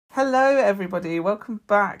Hello, everybody. Welcome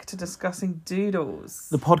back to Discussing Doodles.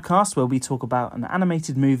 The podcast where we talk about an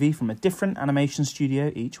animated movie from a different animation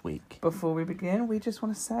studio each week. Before we begin, we just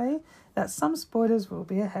want to say that some spoilers will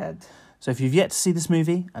be ahead. So if you've yet to see this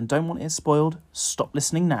movie and don't want it spoiled, stop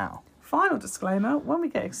listening now. Final disclaimer, when we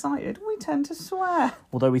get excited, we tend to swear.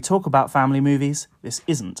 Although we talk about family movies, this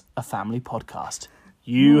isn't a family podcast.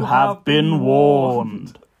 You have been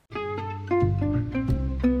warned.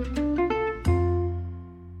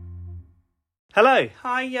 Hello.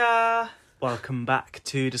 Hiya. Welcome back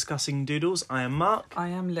to Discussing Doodles. I am Mark. I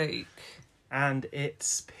am Luke. And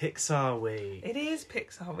it's Pixar Week. It is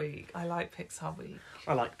Pixar Week. I like Pixar Week.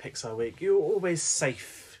 I like Pixar Week. You're always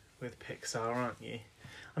safe with Pixar, aren't you?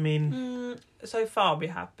 I mean... So far we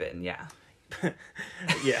have been, yeah.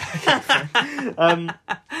 Yeah.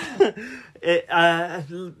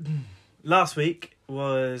 Last week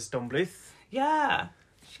was Don Bluth. Yeah.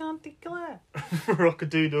 Chanticleer.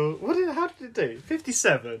 Rockadoodle. How did it do?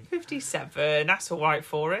 57. 57. That's all right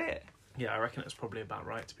for it. Yeah, I reckon it's probably about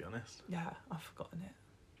right, to be honest. Yeah, I've forgotten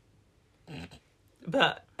it.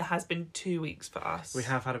 But it has been 2 weeks for us. We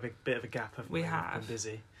have had a bit of a gap, haven't we? We have. We've been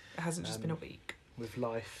busy. It hasn't just been a week. With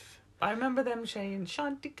life. I remember them saying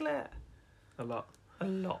Chanticleer A lot. a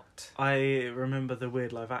lot. I remember the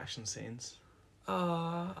weird live action scenes.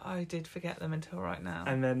 Oh, I did forget them until right now.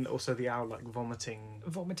 And then also the owl vomiting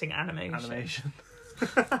animation.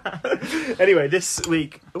 Anyway, this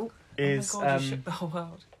week is oh my God, you shook the whole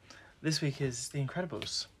world. This week is The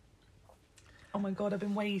Incredibles. Oh my God, I've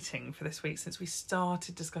been waiting for this week since we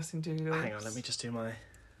started discussing Doodles. Hang on, let me just do my...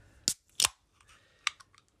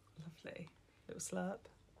 Lovely. Little slurp.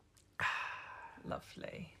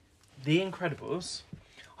 Lovely. The Incredibles.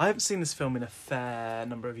 I haven't seen this film in a fair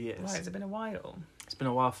number of years. Right, has it been a while? It's been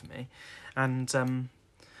a while for me. And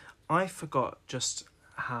I forgot just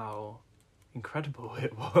how incredible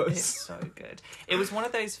it was. It's so good. It was one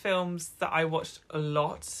of those films that I watched a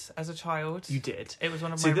lot as a child. You did? It was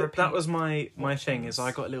one of See, my that was my watchings. thing, is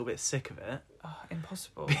I got a little bit sick of it. Oh,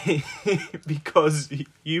 impossible. Because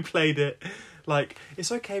you played it like,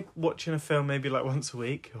 it's okay watching a film maybe like once a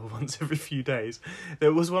week or once every few days.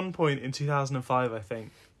 There was one point in 2005, I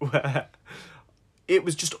think, where it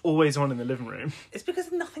was just always on in the living room. It's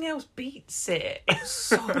because nothing else beats it. It's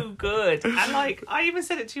so good. And like, I even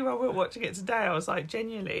said it to you while we were watching it today. I was like,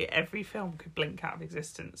 genuinely, every film could blink out of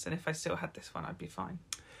existence. And if I still had this one, I'd be fine.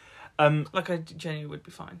 Like, I genuinely would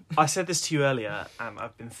be fine. I said this to you earlier, and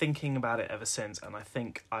I've been thinking about it ever since, and I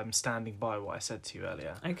think I'm standing by what I said to you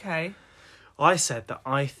earlier. Okay. I said that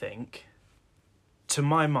I think, to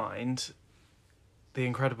my mind,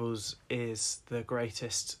 The Incredibles is the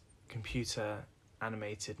greatest computer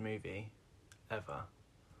animated movie ever.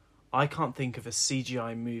 I can't think of a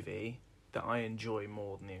CGI movie that I enjoy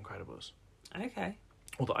more than The Incredibles. Okay.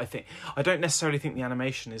 Although I don't necessarily think the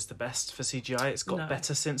animation is the best for CGI. It's got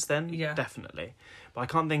better since then, yeah, definitely. But I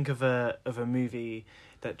can't think of a movie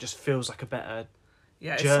that just feels like a better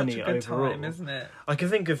it's journey such a good overall. time, isn't it? I can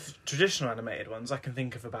think of traditional animated ones. I can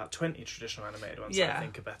think of about 20 traditional animated ones that I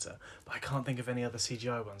think are better. But I can't think of any other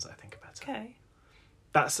CGI ones that I think are better. Okay.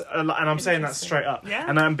 That's and I'm saying that straight up. Yeah.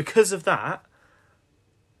 And because of that,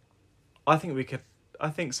 I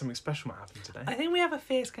think something special might happen today. I think we have a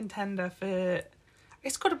fierce contender for...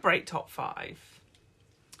 It's got to break top 5.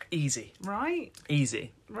 Easy. Right?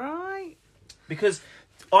 Easy. Right? Because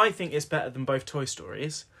I think it's better than both Toy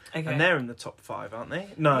Stories. Okay. And they're in the top 5, aren't they?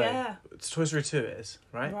 No. Yeah. Toy Story 2 is,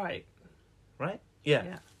 right? Right. Right? Yeah.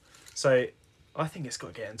 Yeah. So I think it's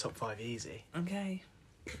got to get in top 5 easy. Okay.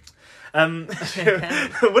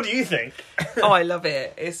 What do you think? Oh, I love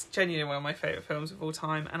it. It's genuinely one of my favourite films of all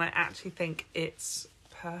time, and I actually think it's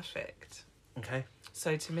perfect. Okay.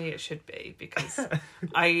 So to me it should be, because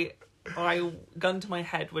gun to my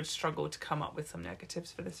head, would struggle to come up with some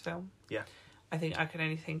negatives for this film. Yeah. I think I can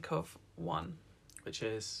only think of one. Which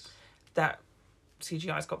is? That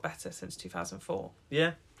CGI's got better since 2004.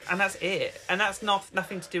 Yeah. And that's it. And that's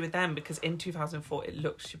nothing to do with them, because in 2004 it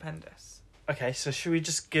looked stupendous. Okay, so should we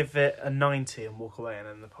just give it a 90 and walk away and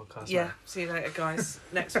end the podcast? Yeah, now? see you later, guys.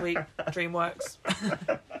 Next week, DreamWorks.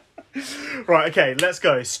 Right, okay, let's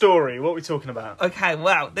go. Story, what are we talking about? Okay,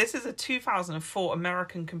 wow. This is a 2004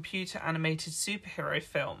 American computer animated superhero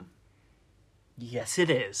film. Yes, it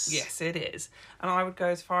is. Yes, it is. And I would go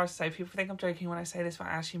as far as to say, people think I'm joking when I say this, but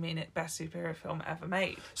I actually mean it, best superhero film ever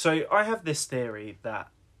made. So I have this theory that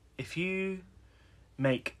if you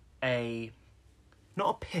make not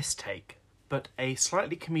a piss take, but a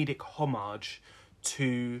slightly comedic homage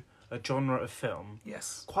to a genre of film,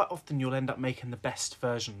 yes, quite often you'll end up making the best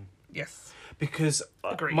version Yes. Because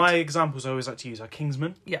Agreed. my examples I always like to use are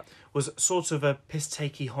Kingsman. Yeah. Was sort of a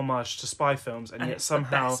piss-takey homage to spy films, and yet it's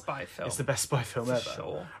somehow the best spy film. it's the best spy film for ever.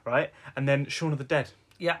 Sure. Right? And then Shaun of the Dead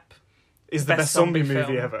Yep. is the best zombie movie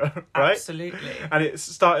film. ever. Right? Absolutely. And it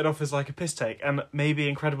started off as like a piss take, and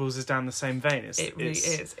maybe Incredibles is down the same vein. It really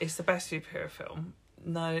is. It's the best superhero film.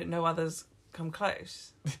 No others come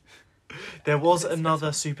close. There was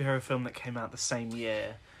another superhero film that came out the same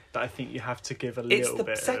year that I think you have to give a little bit.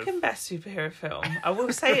 It's the second best superhero film. I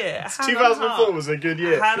will say it. 2004 was a good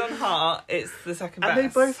year. Hand on heart, it's the second best. And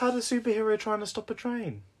they both had a superhero trying to stop a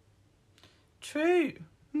train. True.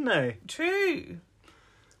 No. True.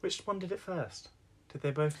 Which one did it first? Did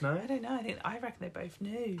they both know? I don't know. I reckon they both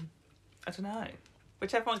knew. I don't know.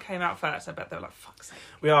 Whichever one came out first, I bet they were like, fuck's sake.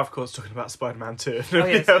 We are, of course, talking about Spider-Man 2. Oh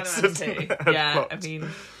yeah, Spider-Man 2. Yeah, I mean,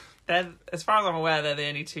 they're, as far as I'm aware, they're the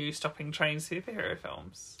only two stopping train superhero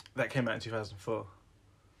films. That came out in 2004.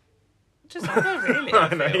 Just ever, really.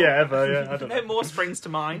 I know, yeah, ever, yeah. I don't no know. more springs to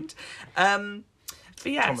mind. But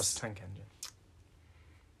yes. Thomas the Tank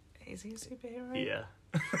Engine. Is he a superhero? Yeah.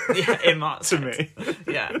 Yeah, in Mark's To head. me.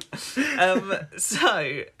 Yeah.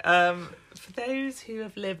 For those who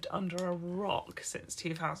have lived under a rock since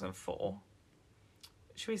 2004,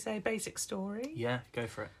 should we say basic story? Yeah, go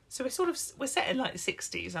for it. So we're set in like the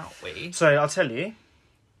 60s, aren't we? So I'll tell you,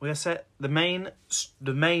 we are set. The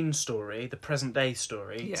main story, the present day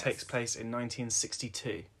story, Yes. takes place in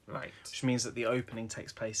 1962, Right. which means that the opening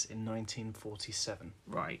takes place in 1947.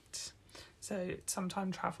 Right. So some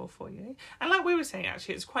time travel for you. And like we were saying,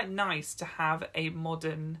 actually, it's quite nice to have a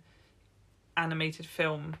modern animated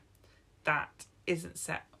film that isn't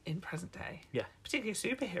set in present day. Yeah. Particularly a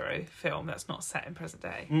superhero film that's not set in present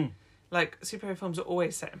day. Mm. Like, superhero films are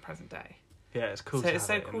always set in present day. Yeah, it's cool. So to it's have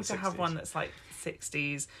so it in cool the to have 60s. one that's like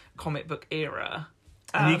 60s comic book era.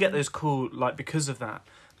 And you get those cool, like, because of that,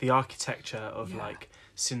 the architecture of, Yeah. like,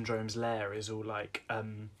 Syndrome's lair is all, like,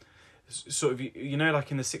 sort of, you know,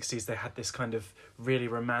 like in the 60s, they had this kind of really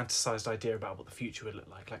romanticised idea about what the future would look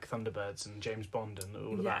like Thunderbirds and James Bond and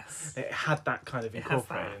all of Yes. that. It had that kind of It has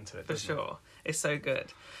incorporated that, into it, for doesn't it? sure. It's so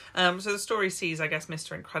good. So the story sees, I guess,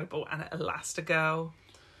 Mr. Incredible and Elastigirl,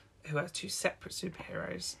 who are two separate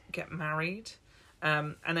superheroes, get married.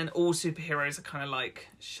 And then all superheroes are kind of like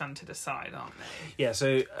shunted aside, aren't they? Yeah,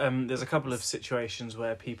 so there's a couple of situations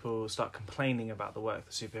where people start complaining about the work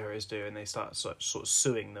the superheroes do, and they start sort of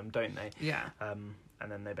suing them, don't they? Yeah. And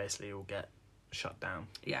then they basically all get shut down.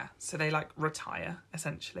 Yeah. So they like retire,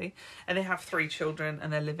 essentially. And they have 3 children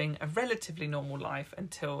and they're living a relatively normal life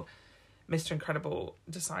until Mr. Incredible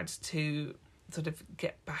decides to sort of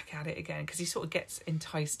get back at it again, because he sort of gets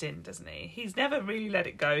enticed in, doesn't he? He's never really let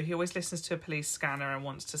it go. He always listens to a police scanner and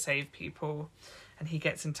wants to save people, and he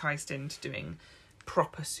gets enticed into doing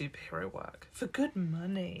proper superhero work for good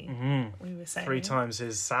money. Mm-hmm. We were saying 3 times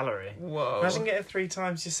his salary. Whoa. Imagine getting 3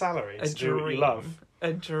 times your salary a to do what you love.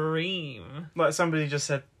 A dream. Like somebody just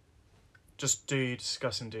said, just do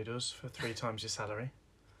Discussing Doodles for 3 times your salary.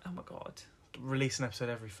 Oh my god. Release an episode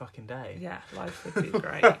every fucking day. Yeah, life would be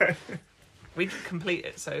great. We could complete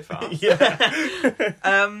it so far. Yeah.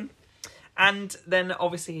 And then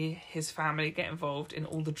obviously his family get involved in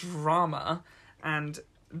all the drama, and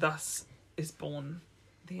thus is born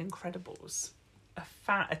The Incredibles,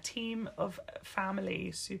 a team of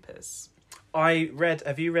family supers.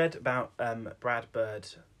 Have you read about Brad Bird,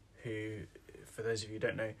 who, for those of you who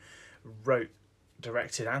don't know, wrote,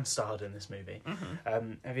 directed and starred in this movie?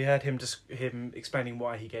 Mm-hmm. Have you heard him explaining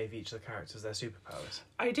why he gave each of the characters their superpowers?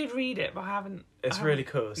 I did read it, but I haven't. It's really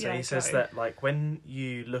cool. So Yeah, he says go. that, like, when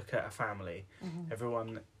you look at a family, Mm-hmm.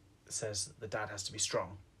 everyone says the dad has to be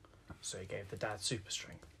strong. So he gave the dad super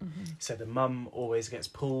strength. Mm-hmm. He said the mum always gets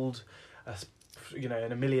pulled, in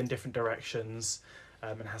a million different directions,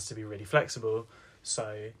 and has to be really flexible.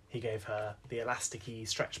 So he gave her the elasticy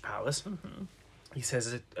stretch powers. Mm-hmm. He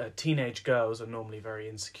says teenage girls are normally very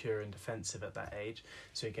insecure and defensive at that age.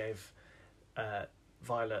 So he gave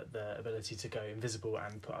Violet the ability to go invisible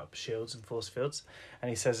and put up shields and force fields. And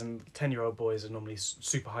he says 10-year-old boys are normally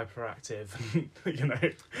super hyperactive,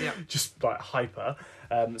 Yeah. just like hyper.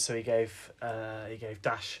 So he gave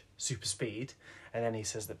Dash super speed. And then he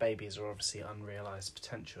says that babies are obviously unrealised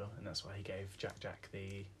potential, and that's why he gave Jack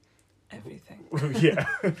the... Everything. yeah.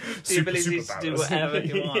 The ability to do superpowers. whatever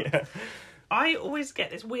you want. Yeah. I always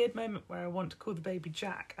get this weird moment where I want to call the baby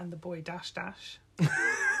Jack and the boy Dash. Jack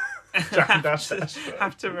and Dash.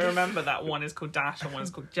 Have to remember that one is called Dash and one is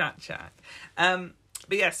called Jack.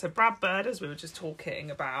 But yeah, so Brad Bird, as we were just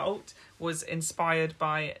talking about, was inspired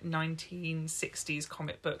by 1960s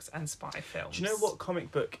comic books and spy films. Do you know what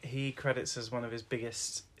comic book he credits as one of his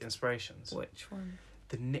biggest inspirations? Which one?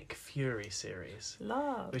 the Nick Fury series,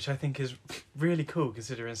 Love. which I think is really cool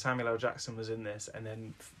considering Samuel L. Jackson was in this and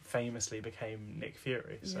then famously became Nick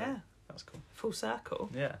Fury. So Yeah. that's cool. Full circle.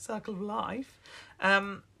 Yeah. Circle of life.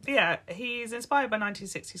 But yeah, he's inspired by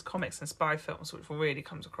 1960s comics and spy films, which really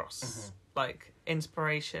comes across. Like,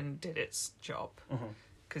 inspiration did its job.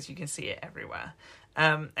 Because you can see it everywhere.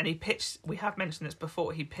 And he pitched, we have mentioned this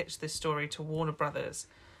before, he pitched this story to Warner Brothers,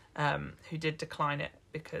 who did decline it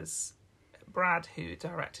because Brad, who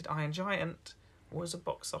directed Iron Giant, was a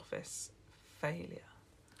box office failure.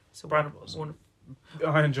 So Brad wasn't.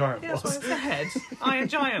 Iron Giant Yeah, was. that's what I said. Iron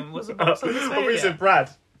Giant was a box office failure. Obviously, Brad,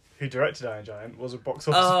 who directed Iron Giant, was a box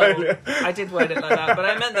office Oh, failure. I did word it like that, but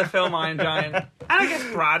I meant the film Iron Giant. And I guess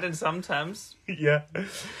Brad in some terms. Yeah.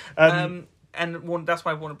 And that's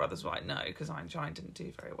why Warner Brothers were like, no, because Iron Giant didn't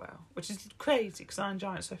do very well. Which is crazy, because Iron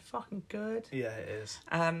Giant's so fucking good. Yeah, it is.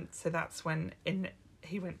 So that's when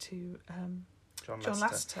he went to John John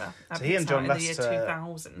Lasseter. So he and John in the year Lasseter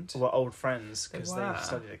 2000. were old friends because They they were.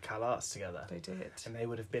 studied at Cal Arts together. They did. And they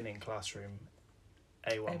would have been in classroom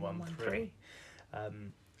A113.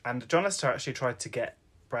 A113. And John Lasseter actually tried to get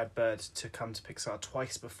Brad Bird to come to Pixar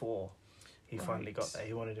twice before he finally got there.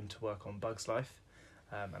 He wanted him to work on Bug's Life,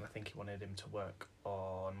 and I think he wanted him to work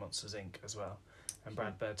on Monsters, Inc. as well. And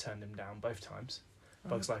Brad Bird turned him down both times.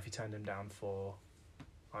 Bug's Life, he turned him down for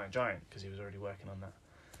Iron Giant because he was already working on that.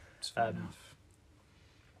 Fair enough.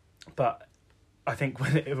 But I think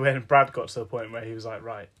when Brad got to the point where he was like,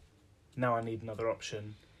 right, now I need another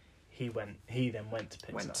option, he then went to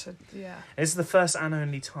Pixar. It's the first and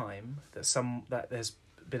only time that there's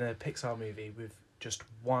been a Pixar movie with just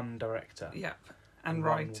one director. Yeah. And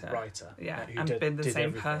one writer. Yeah. who And been the did same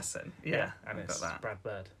everything. person. Yeah. And I've it's got that. Brad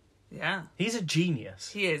Bird. Yeah. He's a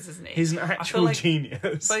genius. He is, isn't he? He's an actual like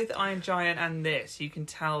genius. Both Iron Giant and this, you can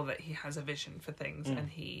tell that he has a vision for things and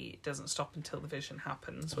he doesn't stop until the vision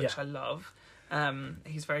happens, which I love.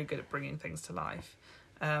 He's very good at bringing things to life.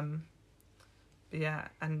 So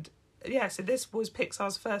this was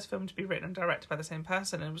Pixar's first film to be written and directed by the same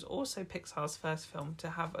person, and it was also Pixar's first film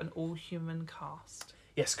to have an all-human cast.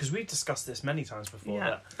 Yes, because we've discussed this many times before.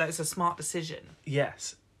 Yeah, that is a smart decision.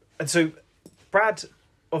 Yes. And so Brad,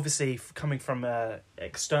 obviously coming from an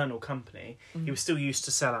external company, he was still used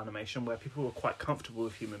to cell animation where people were quite comfortable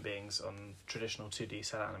with human beings on traditional 2D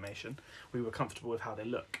cell animation. We were comfortable with how they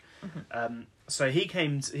look. So he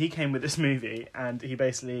came with this movie, and he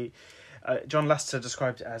basically... John Lasseter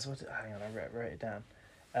described it as... hang on, I wrote it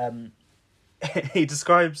down. He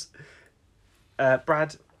describes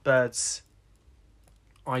Brad Bird's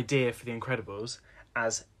idea for The Incredibles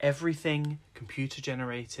as everything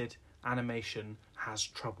computer-generated animation has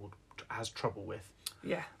trouble with.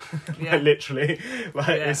 Yeah. Like, literally.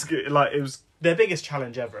 It's like it was their biggest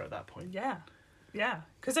challenge ever at that point. Yeah. Yeah.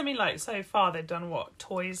 Because, I mean, like, so far they've done what?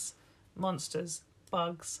 Toys, monsters,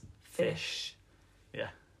 bugs, fish. Yeah.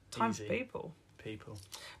 Time Easy. for People.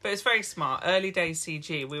 But it's very smart. Early days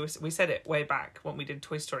CG, we said it way back when we did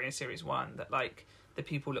Toy Story in Series 1, that, like, the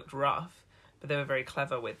people looked rough, but they were very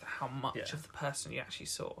clever with how much of the person you actually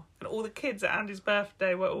saw. And all the kids at Andy's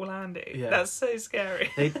birthday were all Andy. Yeah. That's so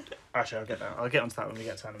scary. Actually, I'll get onto that when we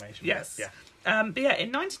get to animation. Yes. Yeah. But yeah,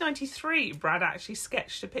 in 1993, Brad actually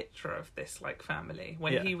sketched a picture of this, like, family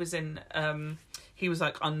when he was in... he was,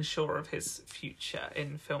 like, unsure of his future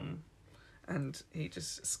in film, and he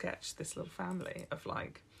just sketched this little family of,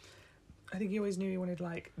 like... I think he always knew he wanted,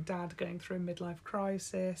 like, dad going through a midlife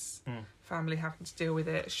crisis, family having to deal with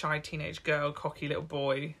it, shy teenage girl, cocky little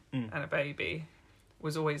boy, and a baby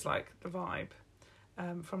was always, like, the vibe.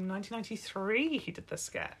 From 1993, he did the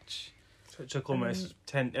sketch. So it took almost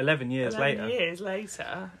 11 years 11 later. years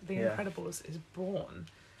later, The Incredibles is born.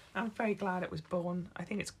 I'm very glad it was born. I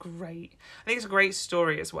think it's great. I think it's a great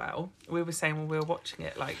story as well. We were saying when we were watching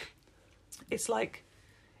it, like,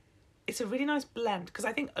 it's a really nice blend, because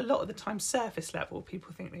I think a lot of the time, surface level,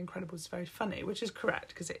 people think The Incredibles is very funny, which is correct,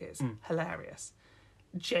 because it is hilarious.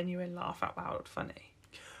 Genuine laugh out loud funny.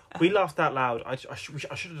 We laughed out loud. I should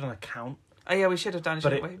have done a count. Oh yeah, we should have done,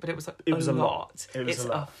 shouldn't we? But it was a lot. It's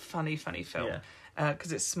a funny film.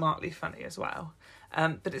 Because it's smartly funny as well.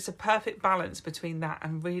 But it's a perfect balance between that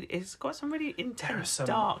and really, it's got some really intense,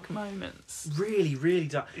 dark moments. Really, really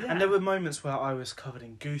dark. Yeah. And there were moments where I was covered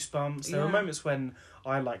in goosebumps. There were moments when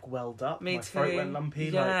I, like, welled up. Me My too. throat went lumpy.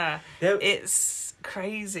 Yeah. It's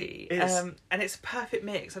crazy. It's... and it's a perfect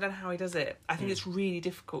mix. I don't know how he does it. I think it's really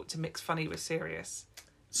difficult to mix funny with serious.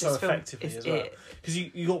 So effectively as well. Because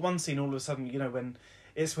you got one scene all of a sudden, you know, when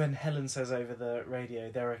it's when Helen says over the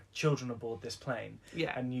radio, there are children aboard this plane.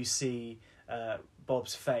 Yeah. And you see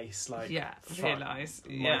Bob's face, like, Yeah, fuck, realise.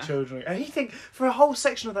 my Yeah. children. And he think for a whole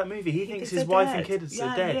section of that movie, he thinks his they're wife dead. and kids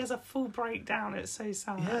yeah, are dead. He has a full breakdown. It's so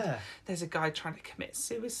sad. Yeah. There's a guy trying to commit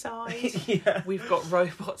suicide. Yeah. We've got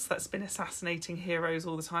robots that's been assassinating heroes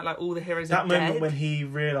all the time. Like, all the heroes That are moment dead. when he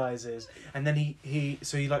realizes, and then he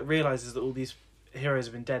like realizes that all these heroes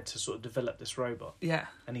have been dead to sort of develop this robot, Yeah.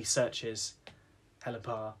 and he searches Helen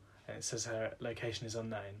Parr, and it says her location is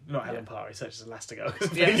unknown. Not Helen Parr. He searches Elastigirl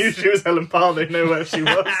because Yes. they knew she was Helen Parr. They know where she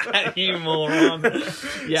was. You moron.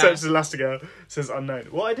 Yeah. Searches Elastigirl, says unknown.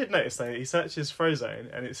 What I did notice though, he searches Frozone,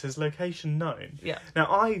 and it says location known. Yeah.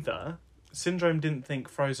 Now either Syndrome didn't think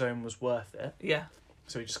Frozone was worth it, Yeah.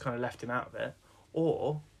 so he just kind of left him out of it,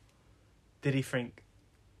 or did he think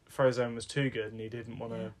Frozone was too good and he didn't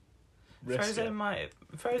want to risk it?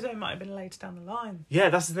 Frozone might have been later down the line. Yeah,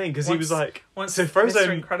 that's the thing, because he was like, Once so Mr.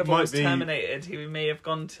 Frozone Incredible might was be terminated, he may have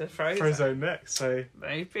gone to Frozone. Frozone next. So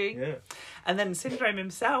Maybe. yeah. And then Syndrome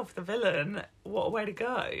himself, the villain, what a way to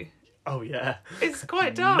go. Oh yeah. It's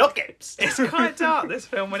quite dark. Nuggets. It's quite dark, this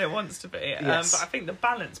film, when it wants to be. Yes. But I think the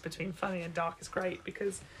balance between funny and dark is great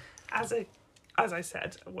because as I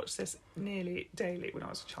said, I watched this nearly daily when I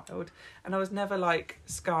was a child, and I was never like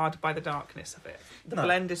scarred by the darkness of it. The No.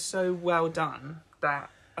 blend is so well done that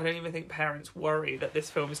I don't even think parents worry that this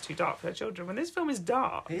film is too dark for their children when this film is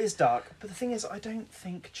dark. It is dark, but the thing is, I don't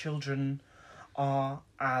think children are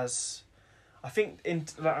as. I think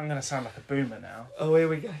like, I'm going to sound like a boomer now, Oh, here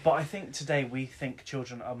we go. but I think today we think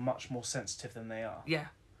children are much more sensitive than they are, Yeah,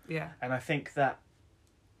 yeah. and I think that,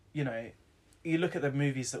 you know, you look at the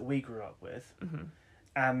movies that we grew up with, Mm-hmm.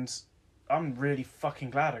 and I'm really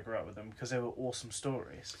fucking glad I grew up with them because they were awesome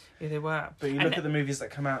stories. Yeah, they were. But you And look at the movies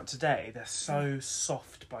that come out today, they're so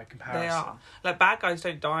soft by comparison. They are. Like, bad guys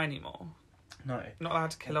don't die anymore. No. Not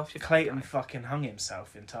allowed to kill off your Clayton bad guy. fucking hung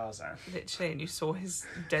himself in Tarzan. Literally, and you saw his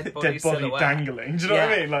dead body Dead body silhouette. dangling. Do you know what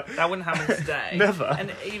I mean? Like, that wouldn't happen today. Never.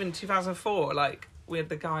 And even 2004, like, we had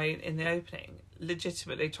the guy in the opening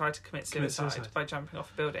legitimately tried to commit suicide by jumping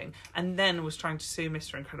off a building, and then was trying to sue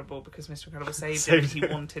Mr. Incredible because Mr. Incredible saved him and he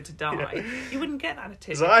wanted to die. Yeah. You wouldn't get that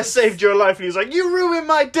at so I saved your life, and he was like, "You ruined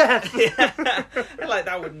my death." Yeah. Like,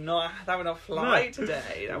 that would not fly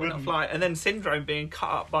today. That would not fly. And then Syndrome being cut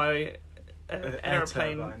up by an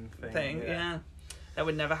aeroplane thing. Yeah, that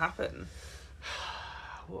would never happen.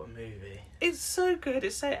 What a movie! It's so good.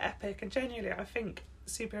 It's so epic, and genuinely, I think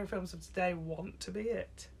superhero films of today want to be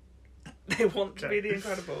it. They want to be The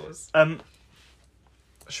Incredibles.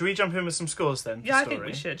 Should we jump in with some scores then? Yeah, I think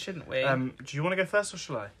we should, shouldn't we? Do you want to go first or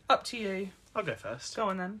shall I? Up to you. I'll go first. Go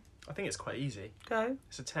on then. I think it's quite easy. Go.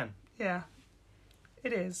 It's a 10. Yeah.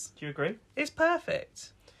 It is. Do you agree? It's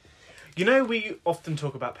perfect. You know, we often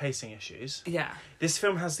talk about pacing issues. Yeah. This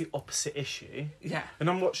film has the opposite issue. Yeah. And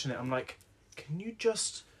I'm watching it, I'm like, can you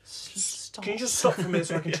just Stop. Can you just stop for a minute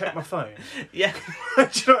so I can check my phone? Yeah. Do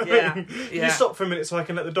you know what Yeah. I mean? Can Yeah. you stop for a minute so I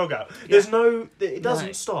can let the dog out? Yeah. There's no... It doesn't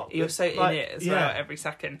No, stop. You're so Like, in it as well every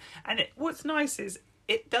second. And what's nice is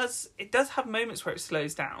it does have moments where it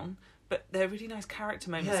slows down, but they're really nice character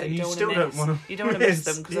moments that you don't still want to miss. don't wanna You don't want to miss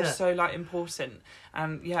miss, them because yeah. they're so like important.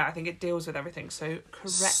 And yeah, I think it deals with everything so correctly.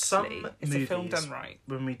 Some It's a film movies- done right.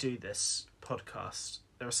 When we do this podcast,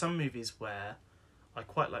 there are some movies where I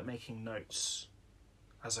quite like making notes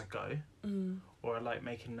as I go, or I like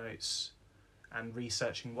making notes and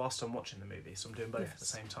researching whilst I'm watching the movie. So I'm doing both at the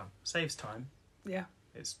same time. Saves time. Yeah.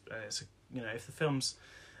 It's a, you know, if the film's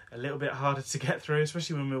a little bit harder to get through,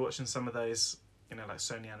 especially when we're watching some of those, you know, like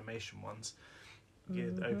Sony Animation ones, the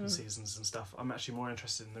open seasons and stuff, I'm actually more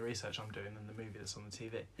interested in the research I'm doing than the movie that's on the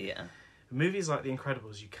TV. Yeah. Movies like The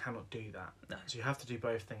Incredibles, you cannot do that. No. So you have to do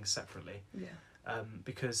both things separately. Yeah.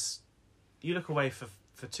 Because you look away for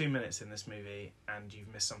 2 minutes in this movie and you've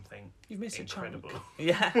missed something You've missed incredible. a chunk.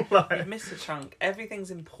 Yeah. Like- You've missed a chunk.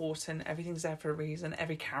 Everything's important. Everything's there for a reason.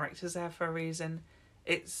 Every character's there for a reason.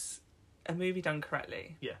 It's a movie done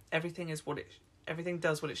correctly. Yeah. Everything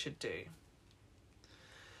does what it should do.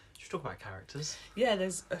 Should we talk about characters? Yeah,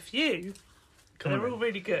 there's a few. Come on They're then. all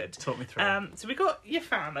really good. Talk me through. So we got your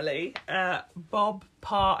family, Bob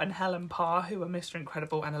Parr and Helen Parr, who are Mr.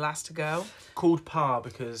 Incredible and Elastigirl. Called Parr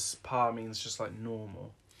because Parr means just like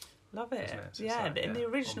normal. Love it. Isn't it? So it's Yeah, like, in the yeah,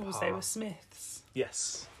 originals on they par. were Smiths.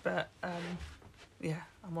 Yes. But, yeah,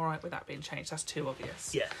 I'm alright with that being changed. That's too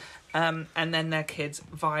obvious. Yeah. And then their kids,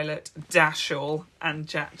 Violet, Dashel, and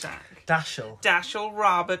Jack Jack. Dashel. Dashel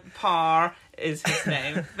Robert Parr is his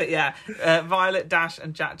name. But yeah, Violet, Dash,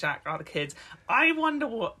 and Jack Jack are the kids. I wonder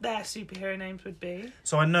what their superhero names would be.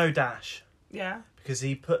 So I know Dash. Yeah. Because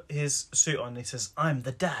he put his suit on and he says, "I'm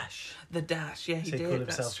the Dash." The Dash, yeah, he So did. called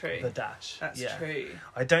That's himself true. the Dash. That's yeah. true.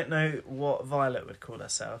 I don't know what Violet would call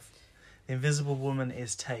herself. The Invisible Woman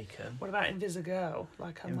is Taken. What about Invisigirl?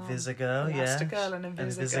 Like her mum? Invisigirl, yeah. Elastigirl and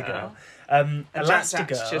Invisigirl. And Elastigirl.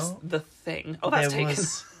 Elastigirl. Just the thing. Oh, that's Taken.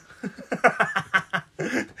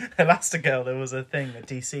 Elastigirl, there was a thing that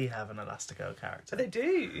DC have an Elastigirl character. They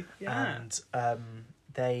do, yeah. And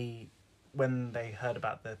when they heard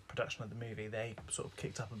about the production of the movie, they sort of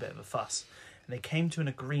kicked up a bit of a fuss. And they came to an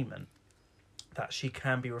agreement that she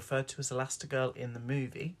can be referred to as Elastigirl in the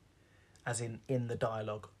movie, as in the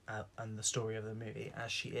dialogue and the story of the movie,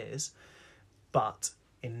 as she is, but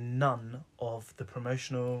in none of the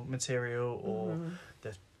promotional material or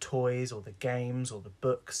the toys or the games or the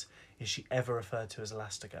books is she ever referred to as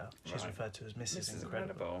Elastigirl. She's referred to as Mrs.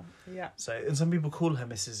 Incredible. Yeah. So, and some people call her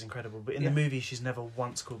Mrs. Incredible, but in the movie she's never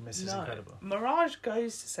once called Mrs. Incredible. Mirage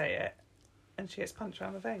goes to say it, and she gets punched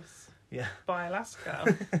around the face. Yeah. By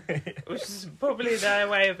Elastigirl. Which is probably their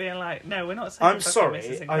way of being like, no, we're not saying I'm sorry,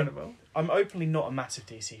 Mrs. Incredible. I'm openly not a massive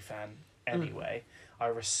DC fan anyway. I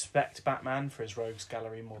respect Batman for his rogues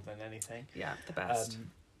gallery more than anything. Yeah, the best.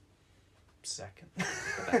 Second.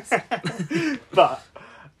 The best. But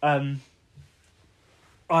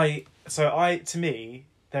to me,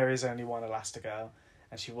 there is only one Elastigirl,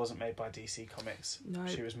 and she wasn't made by DC Comics. No.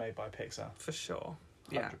 She was made by Pixar. For sure.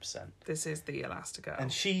 100%. Yeah. This is the Elastigirl.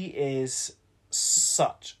 And she is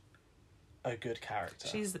such a good character.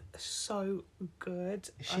 She's so good.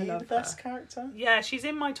 Is she the best character? Yeah, she's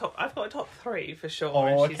in my top. I've got a top 3 for sure.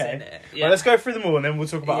 Oh, and she's in it. Yeah. Well, let's go through them all and then we'll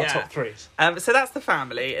talk about our top 3s. So that's the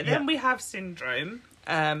family. And then we have Syndrome,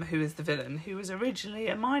 who is the villain, who was originally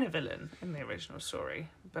a minor villain in the original story.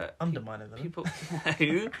 But minor villain.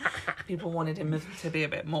 People wanted him to be a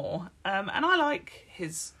bit more. And I like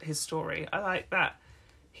his story. I like that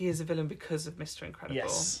he is a villain because of Mr. Incredible.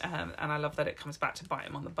 Yes. And I love that it comes back to bite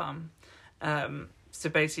him on the bum. So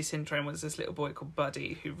basically Syndrome was this little boy called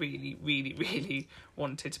Buddy who really, really, really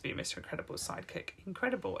wanted to be Mr. Incredible's sidekick,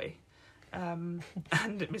 Incrediboy. And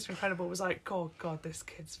Mr. Incredible was like, God, this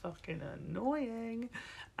kid's fucking annoying.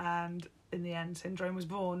 And in the end, Syndrome was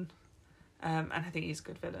born. And I think he's a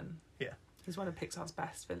good villain. Yeah. He's one of Pixar's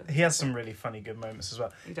best villains. He has some really funny, good moments as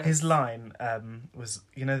well. He does. His line was,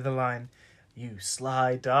 you know the line, "You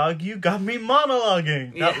sly dog, you got me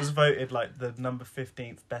monologuing." Yeah. That was voted like the number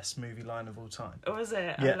 15th best movie line of all time. Oh, was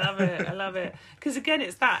it? Yeah. I love it. Because again,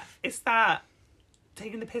 it's that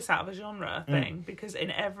taking the piss out of a genre thing. Because in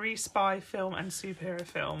every spy film and superhero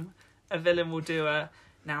film, a villain will do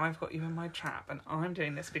now I've got you in my trap and I'm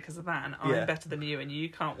doing this because of that and I'm better than you and you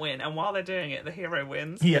can't win. And while they're doing it, the hero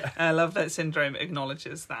wins. Yeah. And I love that Syndrome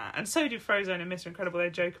acknowledges that. And so do Frozone and Mr. Incredible.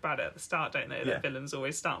 They joke about it at the start, don't they? That villains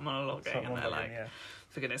always start monologuing and they're like,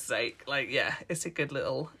 for goodness sake. Like, yeah, it's a good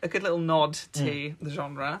little nod to the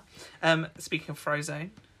genre. Speaking of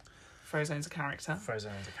Frozone, Frozone's a character.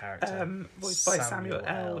 Voiced by Samuel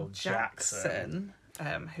L. Jackson,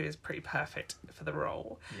 who is pretty perfect for the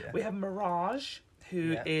role. Yeah. We have Mirage,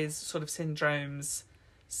 who is sort of Syndrome's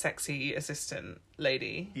sexy assistant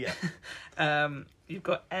lady. Yeah. You've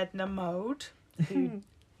got Edna Mode, who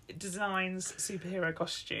designs superhero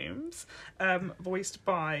costumes, voiced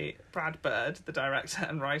by Brad Bird, the director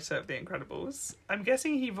and writer of The Incredibles. I'm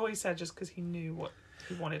guessing he voiced her just because he knew what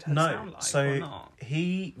he wanted her to sound like, or not.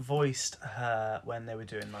 He voiced her when they were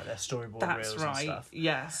doing like their storyboard reels and stuff.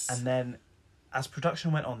 Yes. And then as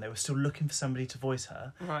production went on, they were still looking for somebody to voice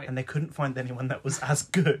her, and they couldn't find anyone that was as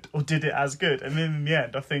good or did it as good. And then in the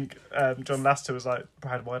end, I think John Lasseter was like,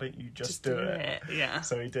 "Brad, why don't you just do it?" Yeah.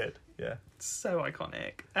 So he did. Yeah. So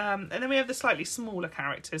iconic. And then we have the slightly smaller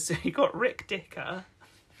characters. So you got Rick Dicker.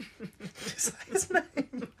 Is that his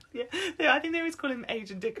name? Yeah, I think they always call him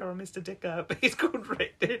Agent Dicker or Mr. Dicker, but he's called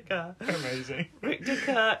Rick Dicker. Amazing. Rick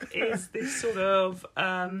Dicker is this sort of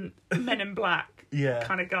Men in Black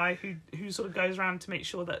kind of guy who sort of goes around to make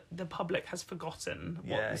sure that the public has forgotten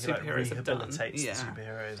what the superheroes have done. Rehabilitates the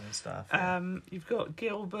superheroes and stuff. You've got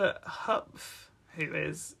Gilbert Hupf, who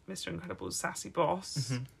is Mr. Incredible's sassy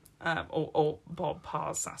boss. Or Bob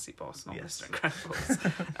Parr's sassy boss, not Mr.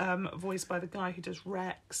 Incredibles. Voiced by the guy who does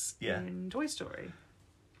Rex in Toy Story.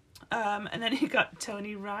 And then you got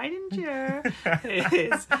Tony Reidinger, who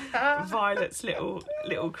is Violet's little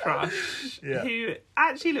crush, who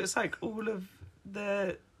actually looks like all of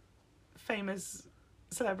the famous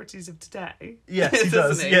celebrities of today. Yes, he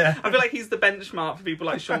does. He? Yeah, I feel like he's the benchmark for people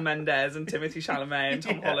like Shawn Mendes and Timothée Chalamet and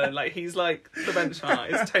Tom Holland. Like, he's like the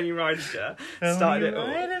benchmark. It's Tony Reidinger started it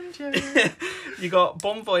all. You got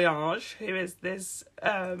Bon Voyage, who is this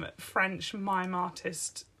French mime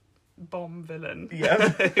artist bomb villain.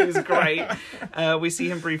 Yeah. It was great. We see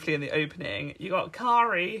him briefly in the opening. You got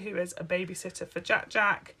Kari, who is a babysitter for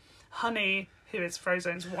Jack. Honey, who is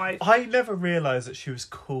Frozone's wife. I never realised that she was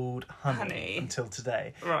called Honey. until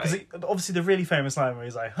today. Right. Because obviously the really famous line where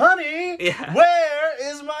he's like, "Honey, Yeah.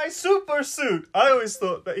 where is my super suit?" I always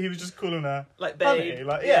thought that he was just calling her Like, Honey. babe.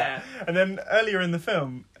 Like, yeah. And then earlier in the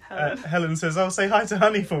film, Helen. Helen says, "Oh, say hi to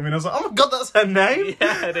Honey for me." And I was like, "Oh my God, that's her name?"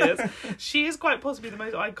 Yeah, it is. She is quite possibly the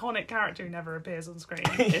most iconic character who never appears on screen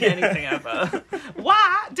in anything ever.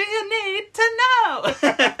 What do you need to know?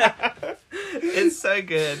 It's so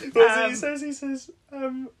good. He says,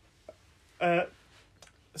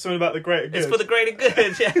 something about the greater good. It's for the greater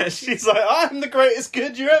good, yeah. She's like, "I'm the greatest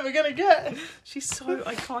good you're ever going to get." She's so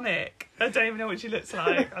iconic. I don't even know what she looks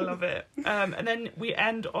like. I love it. And then we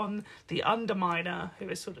end on the Underminer, who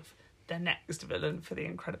is sort of the next villain for The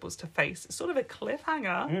Incredibles to face. It's sort of a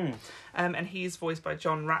cliffhanger. And he's voiced by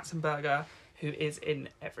John Ratzenberger, who is in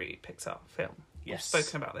every Pixar film. Yes. We've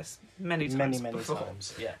spoken about this many times Many before.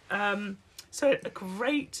 times, yeah. So a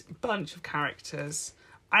great bunch of characters.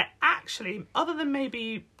 I actually, other than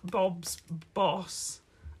maybe Bob's boss,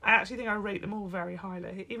 I actually think I rate them all very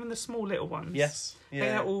highly. Even the small little ones. Yes. I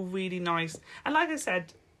think they're all really nice. And like I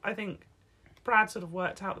said, I think Brad sort of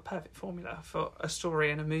worked out the perfect formula for a story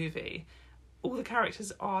and a movie. All the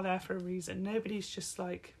characters are there for a reason. Nobody's just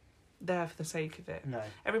like there for the sake of it. No.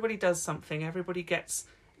 Everybody does something. Everybody gets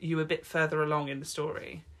you a bit further along in the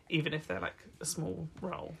story, even if they're like a small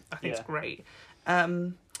role. I think it's great.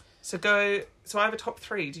 So I have a top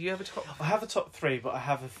 3. Do you have a top? I have a top 3, but I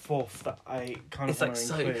have a 4th that I kind of want to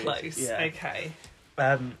include. It's like so close. Yeah. Okay.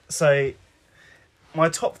 So my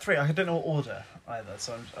top 3, I don't know what order either.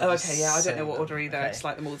 So I'm Oh, just okay. Yeah, I don't know saying what them. order either. Okay. It's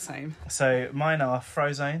like them all the same. So mine are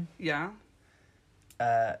Frozone, Yeah.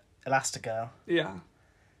 Elastigirl, Yeah.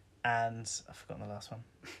 and I've forgotten the last one.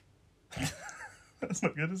 That's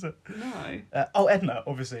not good, is it? No. Edna,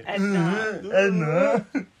 obviously. Edna. Edna.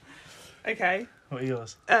 Okay. What are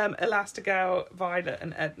yours? Elastigirl, Violet,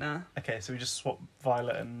 and Edna. Okay, so we just swapped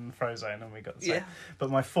Violet and Frozone and we got the same. Yeah.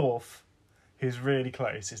 But my 4th, who's really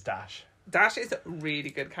close, is Dash. Dash is a really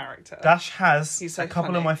good character. Dash has He's so a couple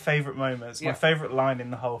funny. of my favourite moments. Yeah. My favourite line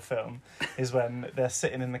in the whole film is when they're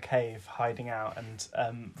sitting in the cave hiding out and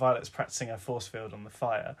Violet's practising her force field on the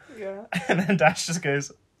fire. Yeah. And then Dash just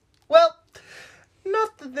goes, "Well,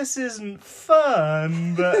 not that this isn't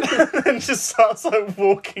fun," but and then just starts like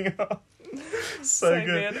walking off. So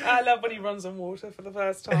good. I love when he runs on water for the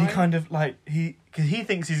first time. And he kind of like, because he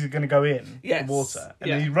thinks he's going to go in Yes. the water. And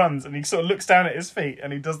Yeah. he runs and he sort of looks down at his feet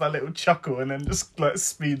and he does that little chuckle and then just like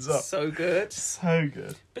speeds up. So good. So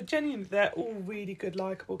good. But genuinely, they're all really good,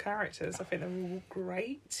 likeable characters. I think they're all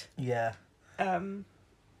great. Yeah.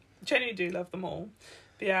 Genuinely do love them all.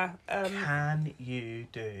 But yeah. Can you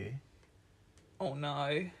do Oh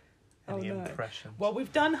no. any no. impressions? Well,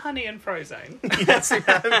 we've done Honey and Frozone. Yes, we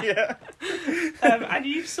have, yeah. And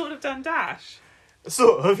you've sort of done Dash.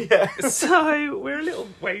 Sort of, yeah. So we're a little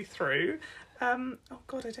way through. Oh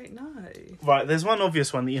God, I don't know. Right, there's one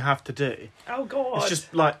obvious one that you have to do. Oh God.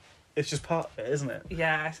 It's just part of it, isn't it?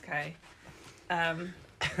 Yeah, okay. I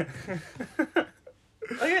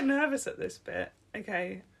get nervous at this bit.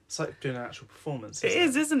 Okay. It's like doing an actual performance. It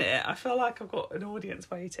is, isn't it? I feel like I've got an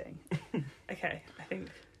audience waiting. Okay, I think...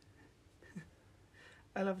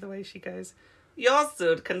 I love the way she goes, "Your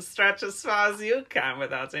suit can stretch as far as you can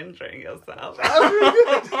without injuring yourself." That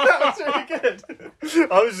was really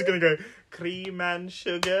good. I was just going to go, "Cream and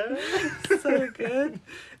sugar." So good.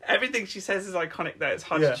 Everything she says is iconic though. It's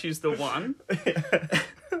hard to choose the one.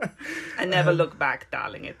 I never look back,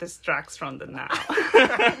 darling. It distracts from the now.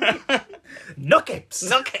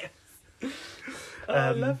 Nuggets. Oh,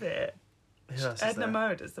 I love it. Who else is Edna there?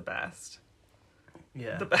 Mode is the best.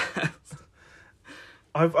 Yeah. The best.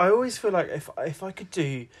 I always feel like if I could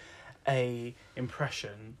do a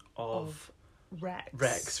impression of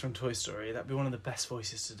Rex from Toy Story, that'd be one of the best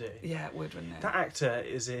voices to do. Yeah, it would, wouldn't it? That actor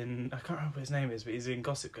is in, I can't remember what his name is, but he's in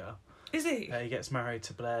Gossip Girl. Is he? He gets married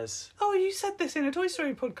to Blair's Oh, you said this in a Toy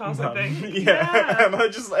Story podcast, mum. I think. Yeah. And I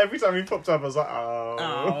just, every time he popped up, I was like,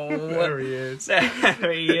 oh. There he is.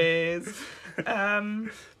 There he is.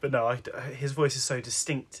 But no, his voice is so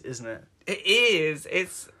distinct, isn't it? It is.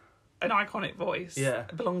 It's an iconic voice. Yeah.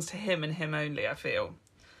 It belongs to him and him only, I feel.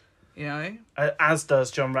 You know? As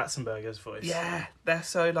does John Ratzenberger's voice. Yeah. They're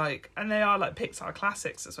so like... And they are like Pixar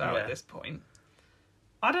classics as well at this point.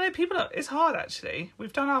 I don't know, it's hard actually.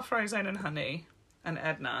 We've done our Frozone and Honey and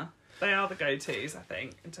Edna. They are the go-tos, I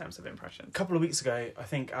think, in terms of impressions. A couple of weeks ago, I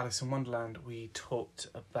think Alice in Wonderland, we talked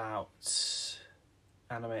about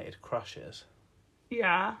animated crushes.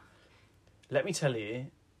 Yeah. Let me tell you,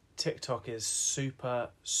 TikTok is super,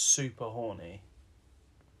 super horny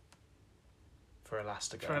for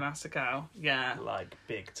Elastigirl. For Elastigirl, yeah. Like,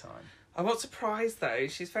 big time. I'm not surprised, though.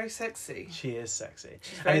 She's very sexy. She is sexy.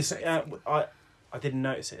 She's very sexy. I didn't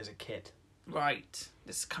notice it as a kid. Right.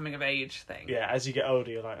 This coming of age thing. Yeah, as you get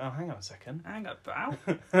older, you're like, oh, hang on a second. Hang on, Bow.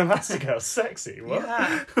 Elastigirl's sexy. What?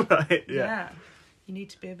 Yeah. Like, Yeah. You need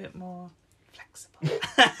to be a bit more flexible.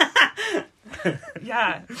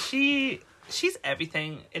 Yeah, she's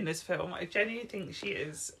everything in this film. I genuinely think she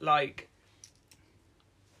is, like...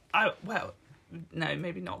 no,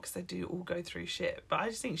 maybe not, because they do all go through shit. But I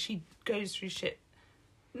just think she goes through shit.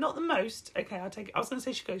 Not the most. Okay, I'll take it. I was going to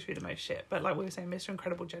say she goes through the most shit. But like we were saying, Mr.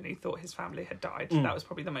 Incredible genuinely thought his family had died. That was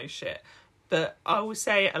probably the most shit. But I would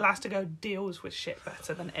say Elastigirl deals with shit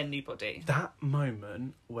better than anybody. That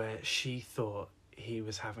moment where she thought he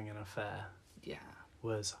was having an affair Yeah.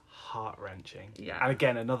 was heart-wrenching. Yeah. And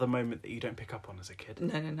again, another moment that you don't pick up on as a kid.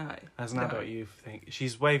 No. As an adult, you think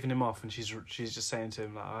she's waving him off and she's just saying to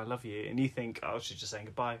him like, oh, "I love you," and you think, "Oh, she's just saying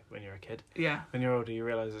goodbye." When you're a kid, Yeah. when you're older, you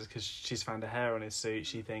realise it's because she's found a hair on his suit.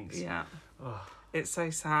 She thinks, Yeah. "Oh, It's so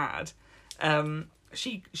sad.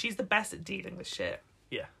 She's the best at dealing with shit.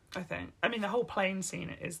 yeah, I think. I mean, the whole plane scene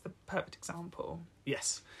is the perfect example.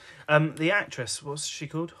 yes." The actress, what's she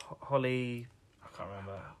called? Holly. I can't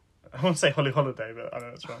remember. I want to say Holly Holiday, but I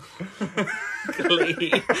know it's wrong. Glee.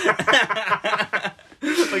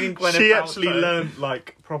 Fucking Gwyneth She Paltrow. actually learned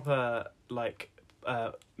like proper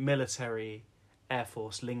military Air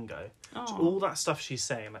Force lingo. Oh. So all that stuff she's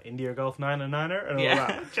saying, like India Golf 909er and all Yeah,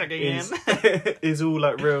 that, chugging is all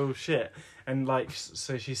like real shit. And like,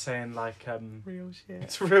 so she's saying like, Real shit.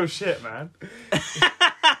 it's real shit, man.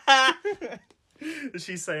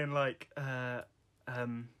 She's saying like, oh,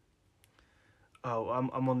 I'm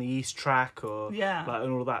on the east track, or Yeah. like,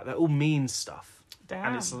 and all that. That all means stuff.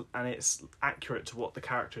 Damn. And it's accurate to what the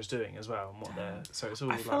character is doing as well, and what they're, so it's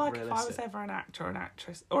all I feel like realistic. if I was ever an actor or an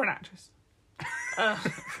actress,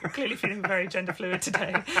 clearly feeling very gender fluid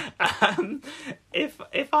today.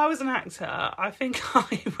 If I was an actor, I think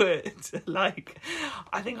I would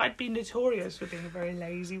I think I'd be notorious for being a very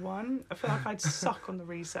lazy one. I feel like I'd suck on the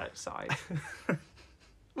research side.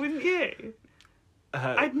 Wouldn't you?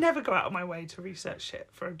 I'd never go out of my way to research shit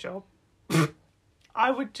for a job. I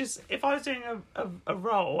would just, if I was doing a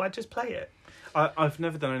role, I'd just play it. I've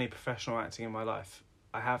never done any professional acting in my life.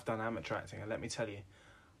 I have done amateur acting, and let me tell you,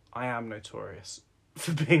 I am notorious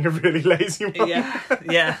for being a really lazy one.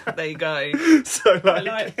 Yeah, there you go. So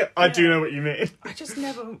I do know what you mean. I just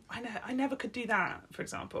never, I never could do that, for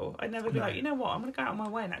example. I'd never be like, you know what, I'm going to go out of my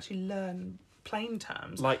way and actually learn plain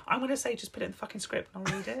terms. Like, I'm going to say, just put it in the fucking script and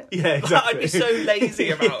I'll read it. Yeah, exactly. I'd be so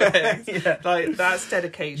lazy about things. Yeah. Like, that's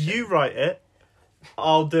dedication. You write it,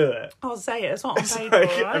 I'll do it. I'll say it, it's what I'm It's paid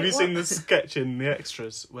like, for, right? have you seen the sketch in The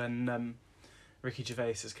Extras when Ricky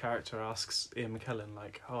Gervais's character asks Ian McKellen,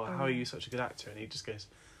 like, "Oh, how are you such a good actor?" And he just goes,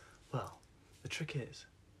 "Well, the trick is,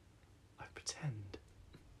 I pretend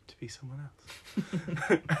to be someone else."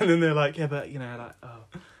 And then they're like, "Yeah, but you know, like,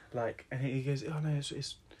 oh, like," and he goes, "Oh no,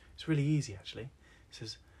 it's really easy actually." He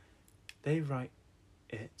says, "They write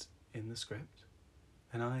it in the script,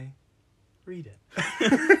 and I read it."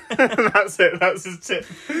 That's it. That's his tip.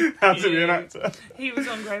 How to be an actor. He was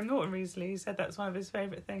on Graham Norton recently. He said that's one of his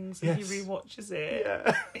favourite things. And Yes. he rewatches it.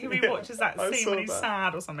 Yeah. He rewatches that I scene saw when he's that.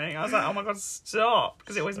 sad or something. I was like, oh my god, stop.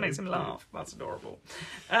 Because it always So makes him cute. laugh. That's adorable.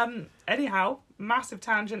 Anyhow, massive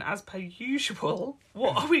tangent as per usual.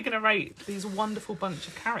 What are we going to rate these wonderful bunch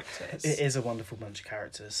of characters? It is a wonderful bunch of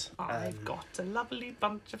characters. I've got a lovely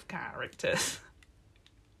bunch of characters.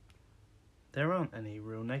 There aren't any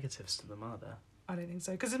real negatives to them, are there? I don't think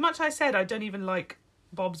so. Because as much as I said I don't even like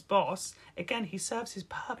Bob's boss, again, he serves his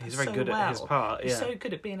purpose He's very so good well. at his part, He's yeah. so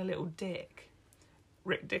good at being a little dick.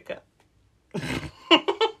 Rick Dicker.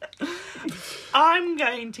 I'm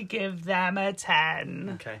going to give them a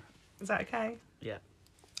 10. Okay. Is that okay? Yeah.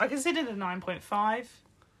 I considered a 9.5,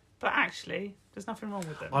 but actually, there's nothing wrong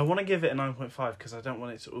with them. I want to give it a 9.5 because I don't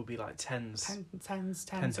want it to all be like 10s. 10s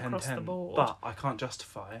 10, 10, across 10. the board. But I can't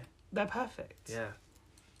justify. They're perfect. Yeah.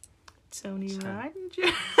 Tony 10.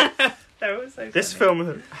 Ranger. They're all so This funny.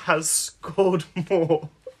 film has scored more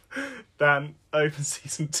than Open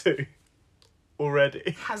Season 2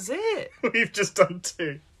 already. Has it? We've just done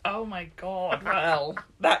 2. Oh my god. Well,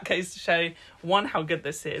 that goes to show, one, how good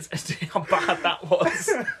this is, and two, how bad that was.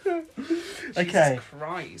 Okay. Jesus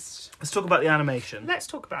Christ. Let's talk about the animation. Let's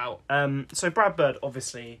talk about... So Brad Bird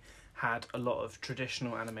obviously had a lot of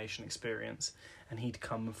traditional animation experience, and he'd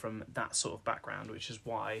come from that sort of background, which is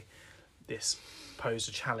why this posed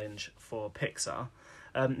a challenge for Pixar.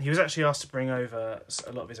 He was actually asked to bring over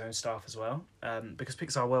a lot of his own staff as well, because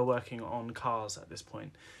Pixar were working on Cars at this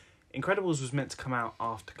point. Incredibles was meant to come out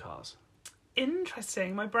after Cars.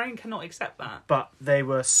 Interesting. My brain cannot accept that. But they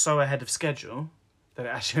were so ahead of schedule that it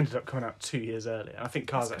actually ended up coming out 2 years earlier. I think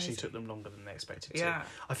Cars That's actually crazy. took them longer than they expected to. Yeah.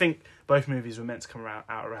 I think both movies were meant to come out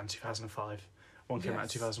around 2005. One came out in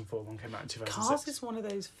Yes. 2004, one came out in 2006. Cars is one of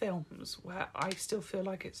those films where I still feel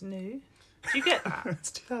like it's new. Do you get that? It's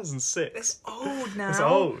 2006. It's old now. It's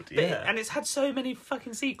old, but yeah. and it's had so many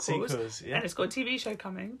fucking sequels. Yeah. And it's got a TV show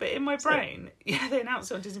coming. But in my brain, they announced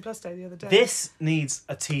it on Disney Plus Day the other day. This needs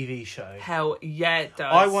a TV show. Hell yeah, it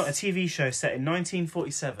does. I want a TV show set in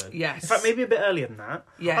 1947. Yes. In fact, maybe a bit earlier than that.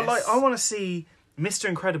 Yes. I want to see Mr.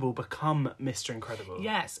 Incredible become Mr. Incredible.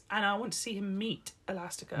 Yes, and I want to see him meet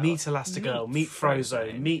Elastigirl. Meet Elastigirl, meet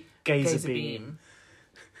Frozone, meet Gazer Beam,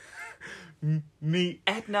 meet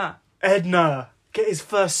Edna. Get his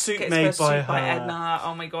first suit Get his made first by suit her. by Edna.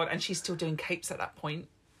 Oh my god, and she's still doing capes at that point.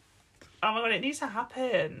 Oh my god, it needs to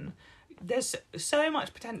happen. There's so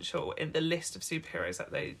much potential in the list of superheroes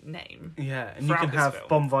that they name. Yeah, and you throughout can this have film.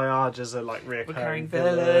 Bon Voyage as a Recurring reoccurring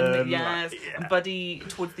villain, yes. Like, And Buddy,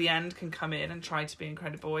 towards the end, can come in and try to be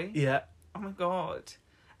Incrediboy. yeah. Oh my god.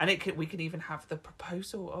 And we could even have the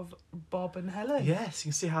proposal of Bob and Helen. Yes, you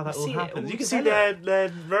can see how that You all see it happens. all You can see develop.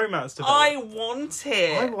 their romance develop. I want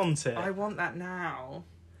it. I want it. I want that now.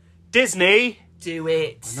 Disney! Do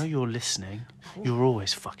it. I know you're listening. You're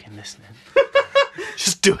always fucking listening.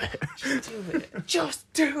 Just do it. Just do it.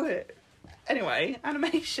 Just do it. Anyway,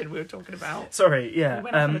 animation we were talking about. Sorry, yeah. We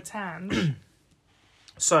went off on a tan.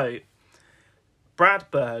 So, Brad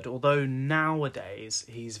Bird, although nowadays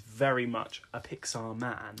he's very much a Pixar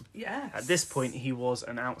man, Yes. at this point he was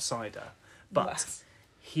an outsider. But Yes.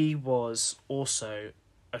 he was also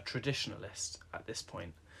a traditionalist at this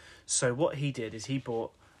point. So what he did is he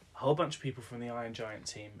brought a whole bunch of people from the Iron Giant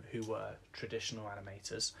team who were traditional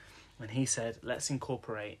animators, and he said, let's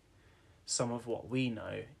incorporate some of what we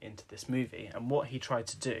know into this movie. And what he tried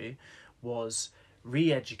to do was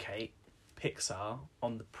re-educate Pixar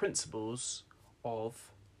on the principles of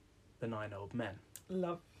the Nine Old Men.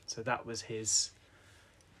 Love. So that was his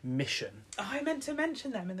mission. I meant to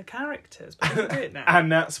mention them in the characters, but we can do it now.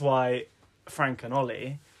 And that's why Frank and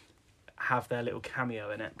Ollie have their little cameo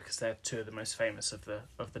in it, because they're two of the most famous of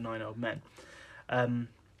the Nine Old Men.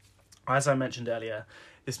 As I mentioned earlier,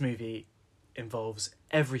 this movie involves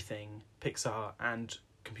everything Pixar and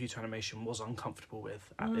computer animation was uncomfortable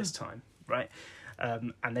with at this time, right?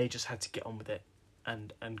 And they just had to get on with it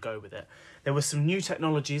and go with it. There were some new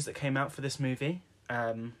technologies that came out for this movie,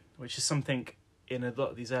 which is something in a lot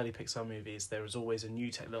of these early Pixar movies, there is always a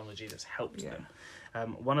new technology that's helped them.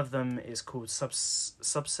 One of them is called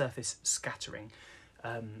subsurface scattering,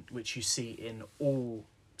 which you see in all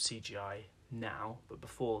CGI now, but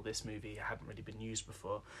before this movie it hadn't really been used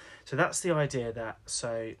before. So that's the idea that,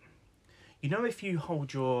 so, you know, if you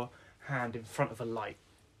hold your hand in front of a light,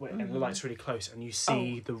 and the light's really close, and you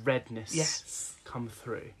see the redness come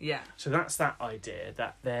through. Yeah. So that's that idea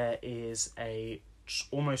that there is a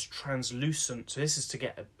almost translucent, so this is to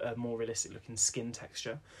get a more realistic looking skin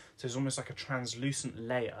texture. So it's almost like a translucent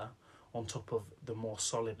layer on top of the more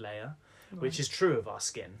solid layer, which is true of our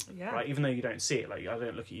skin, right? Even though you don't see it, like I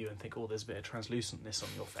don't look at you and think, oh, there's a bit of translucentness on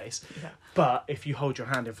your face. Yeah. But if you hold your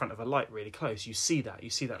hand in front of a light really close, you see that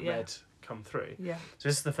red come through. Yeah. So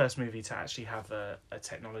this is the first movie to actually have a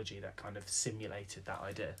technology that kind of simulated that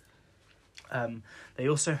idea. They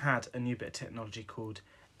also had a new bit of technology called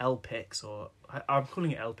LPICS, or I'm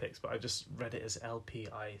calling it LPICS, but I just read it as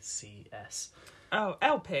LPICS. Oh,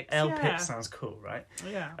 LPICS. LPICS sounds cool, right?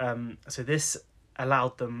 Yeah. So this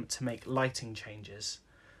allowed them to make lighting changes.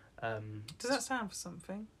 Does that stand for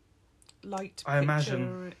something? Light I picture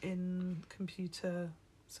imagine in computer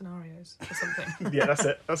scenarios or something. Yeah, that's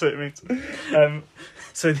it. That's what it means.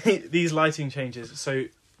 So these lighting changes. So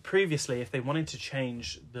previously, if they wanted to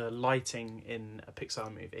change the lighting in a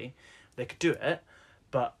Pixar movie, they could do it,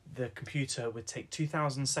 but the computer would take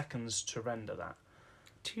 2,000 seconds to render that.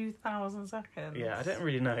 2,000 seconds. Yeah, I don't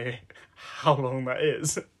really know how long that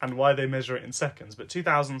is and why they measure it in seconds, but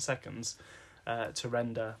 2,000 seconds to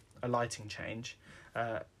render a lighting change.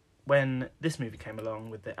 When this movie came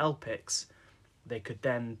along with the LPICS, they could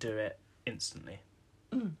then do it instantly.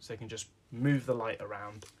 So they can just move the light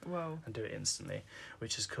around and do it instantly,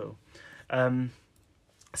 which is cool. Some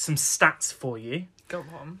stats for you. Go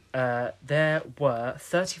on. There were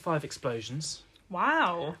 35 explosions.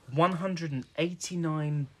 Wow.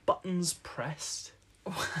 189 buttons pressed.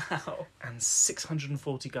 Wow. And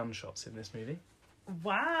 640 gunshots in this movie.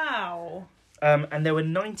 Wow. And there were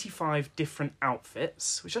 95 different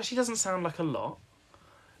outfits, which actually doesn't sound like a lot,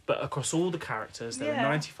 but across all the characters, there were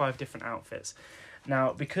 95 different outfits.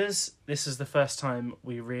 Now, because this is the first time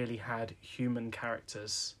we really had human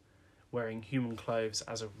characters wearing human clothes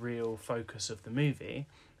as a real focus of the movie,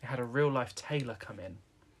 they had a real-life tailor come in.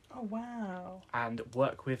 Oh, wow. And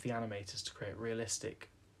work with the animators to create realistic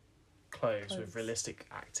clothes with realistic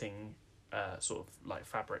acting, sort of like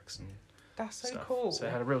fabrics and That's so stuff. cool. So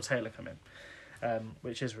they had a real tailor come in,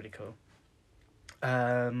 which is really cool.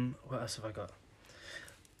 What else have I got?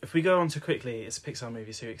 If we go on to quickly, it's a Pixar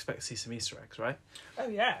movie, so you expect to see some Easter eggs, right? Oh,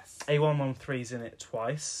 yes. A113's in it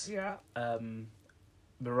twice. Yeah.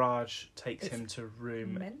 Mirage takes him to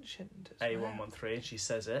room mentioned A113, and she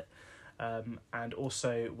says it. And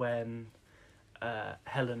also when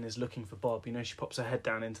Helen is looking for Bob, you know, she pops her head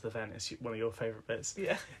down into the vent. It's one of your favourite bits.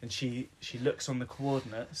 Yeah. And she looks on the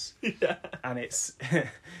coordinates. Yeah. And it's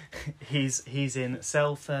he's in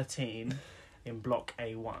cell 13 in block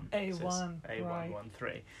A1. A1. A113.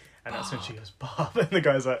 Right. And that's when she goes, Bob. And the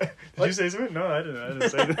guy's like, did you say something? No, I didn't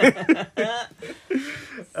say anything.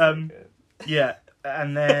 So Yeah.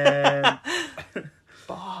 And then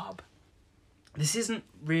Bob. This isn't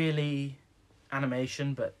really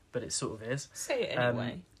animation, but it sort of is. Say it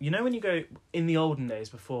anyway. You know when you go, in the olden days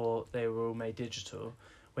before they were all made digital,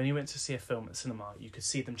 when you went to see a film at cinema, you could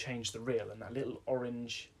see them change the reel and that little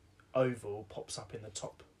orange oval pops up in the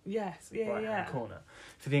top Yes, right-hand corner.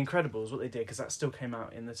 For The Incredibles, what they did, because that still came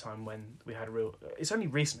out in the time when we had a real... It's only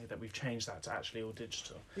recently that we've changed that to actually all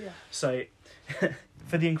digital. Yeah. So,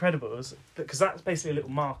 for The Incredibles, because that's basically a little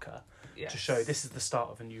marker to show this is the start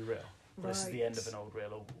of a new reel. Right. This is the end of an old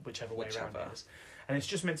reel, or whichever way around it is. And it's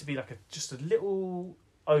just meant to be like just a little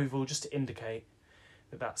oval, just to indicate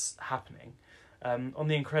that that's happening. On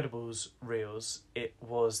The Incredibles reels, it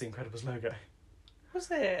was The Incredibles logo. Was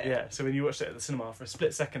it? Yeah, so when you watched it at the cinema, for a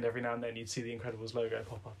split second every now and then you'd see the Incredibles logo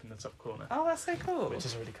pop up in the top corner. Oh, that's so cool. Which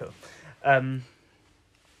is really cool.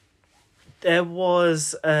 There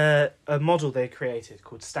was a model they created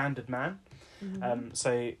called Standard Man. Mm-hmm.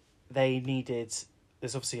 So they needed...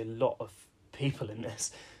 There's obviously a lot of people in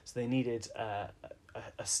this, so they needed a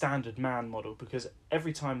Standard Man model, because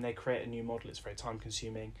every time they create a new model, it's very time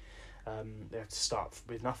consuming. They have to start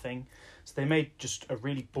with nothing, so they made just a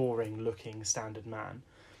really boring looking Standard Man,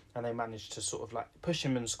 and they managed to sort of like push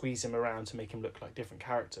him and squeeze him around to make him look like different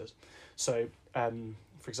characters. So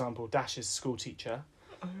for example, Dash's school teacher,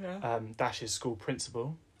 Dash's school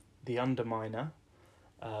principal, the Underminer,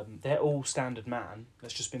 they're all Standard Man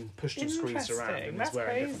that's just been pushed and squeezed around and is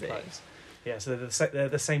wearing different clothes. Yeah, so they're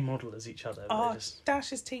the same model as each other. Oh,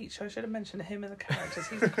 Dash's teacher, I should have mentioned him in the characters.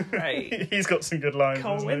 He's great. He's got some good lines.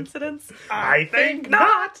 Coincidence? I think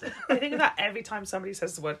not. I think of that every time somebody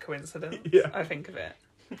says the word coincidence. Yeah. I think of it.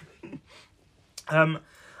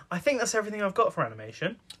 I think that's everything I've got for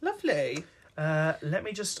animation. Lovely. Let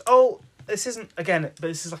me just... Oh, this isn't... Again, but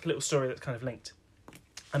this is like a little story that's kind of linked.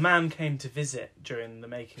 A man came to visit during the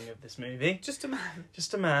making of this movie. Just a man.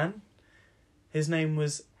 Just a man. His name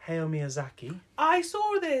was Hayao Miyazaki. I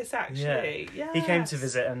saw this, actually. Yeah. He came to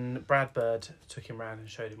visit, and Brad Bird took him round and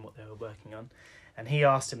showed him what they were working on. And he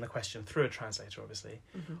asked him the question, through a translator, obviously,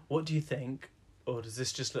 what do you think, or does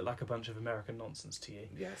this just look like a bunch of American nonsense to you?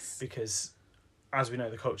 Yes. Because, as we know,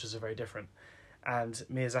 the cultures are very different. And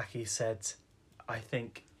Miyazaki said, I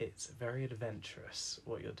think it's very adventurous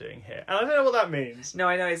what you're doing here. And I don't know what that means. No,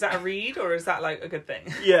 I know. Is that a read, or is that like a good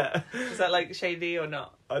thing? Yeah. Is that like shady or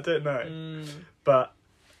not? I don't know. But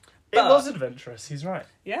it was adventurous, he's right.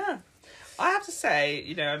 Yeah. I have to say,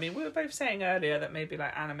 you know, I mean, we were both saying earlier that maybe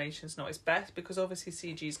like animation's not its best, because obviously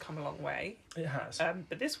CG's come a long way. It has.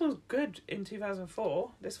 But this was good in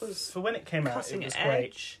 2004. This was... For when it came out, it was edge.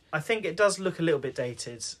 great. I think it does look a little bit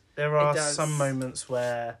dated. There are some moments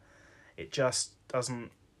where it just doesn't...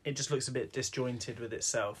 It just looks a bit disjointed with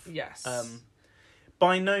itself. Yes.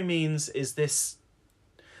 By no means is this...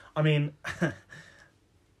 I mean,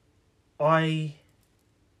 I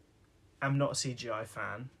am not a CGI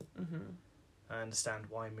fan. Mm-hmm. I understand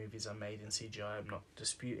why movies are made in CGI. I'm not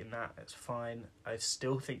disputing that. It's fine. I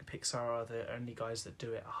still think Pixar are the only guys that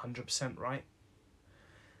do it 100% right.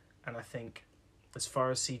 And I think, as far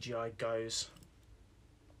as CGI goes,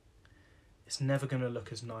 it's never going to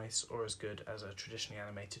look as nice or as good as a traditionally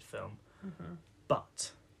animated film. Mm-hmm.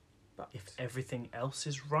 But if everything else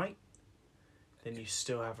is right, then you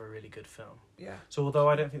still have a really good film. Yeah. So although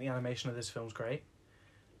I don't think the animation of this film's great,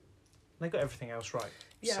 they got everything else right.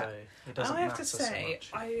 Yeah. So it doesn't matter. I have to say,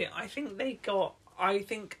 so I think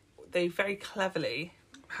they very cleverly,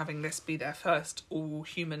 having this be their first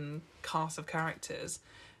all-human cast of characters,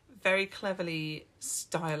 very cleverly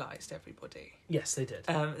stylized everybody. Yes, they did.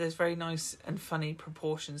 There's very nice and funny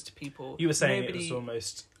proportions to people. You were saying it was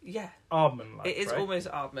almost Aardman-like, it is right? almost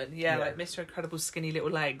Aardman, like Mr. Incredible's skinny little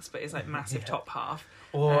legs, but his like massive top half.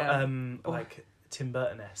 Or like Tim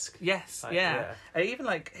Burton-esque. Yes, like, even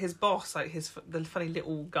like his boss, like the funny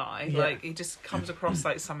little guy, like he just comes across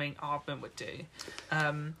like something Aardman would do.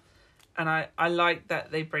 And I like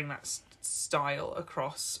that they bring that style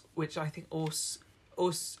across, which I think also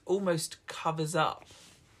almost covers up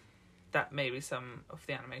that maybe some of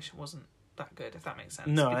the animation wasn't that good, if that makes sense.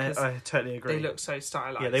 No, I totally agree. They look so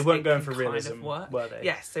stylized. Yeah, they weren't going for realism, were they?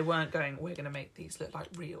 Yes, they weren't going, we're going to make these look like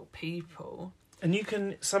real people. And you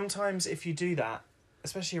can sometimes, if you do that,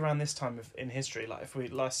 especially around this time in history, like if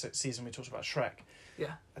last season we talked about Shrek.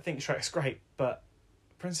 Yeah. I think Shrek's great, but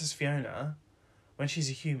Princess Fiona, when she's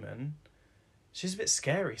a human, she's a bit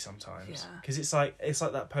scary sometimes. Because it's like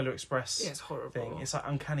that Polar Express it's horrible thing. It's like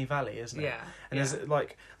Uncanny Valley, isn't it? Yeah. And there's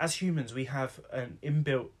like, as humans, we have an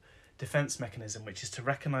inbuilt defense mechanism, which is to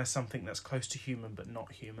recognize something that's close to human but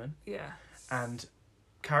not human. Yeah. And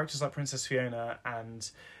characters like Princess Fiona and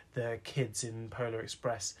the kids in Polar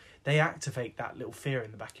Express, they activate that little fear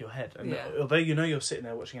in the back of your head. And although you know you're sitting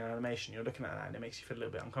there watching an animation, you're looking at that and it makes you feel a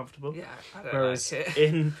little bit uncomfortable. Yeah, I don't Whereas like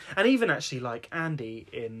it. and even actually like Andy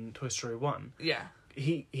in Toy Story 1,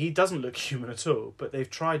 he doesn't look human at all, but they've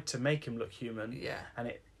tried to make him look human. Yeah. And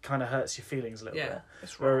it kind of hurts your feelings a little bit.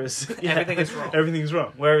 It's wrong. Whereas everything is wrong. Everything's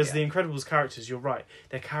wrong. Whereas the Incredibles characters, you're right,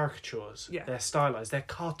 they're caricatures. Yeah. They're stylized. They're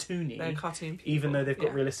cartoony. They're cartoon people. Even though they've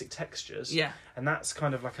got realistic textures. Yeah. And that's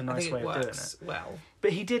kind of like a nice way of doing it. Well.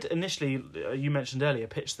 But he did initially, you mentioned earlier,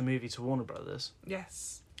 pitch the movie to Warner Brothers.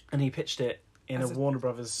 Yes. And he pitched it in a Warner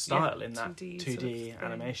Brothers style, in that 2D 2D sort of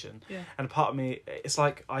animation. Yeah. And part of me, it's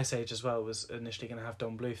like Ice Age as well was initially going to have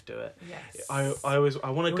Don Bluth do it. Yes. I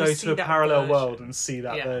want to go to a parallel world and see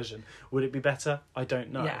that version. Would it be better? I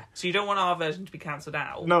don't know. Yeah. So you don't want our version to be cancelled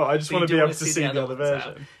out. No, I just want to be able to see the other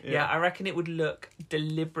version. Yeah, I reckon it would look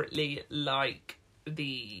deliberately like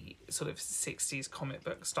the sort of 60s comic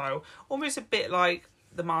book style. Almost a bit like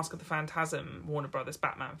the Mask of the Phantasm Warner Brothers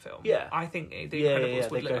Batman film. Yeah. I think the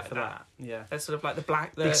Incredibles would look like for that. Yeah. They're sort of like the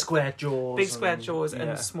big square jaws.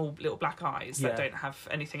 And small little black eyes that don't have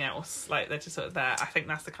anything else. Like they're just sort of there. I think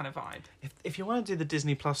that's the kind of vibe. If you want to do the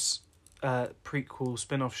Disney Plus prequel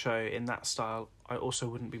spin-off show in that style, I also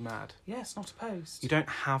wouldn't be mad. Yes, not opposed. You don't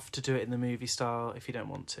have to do it in the movie style if you don't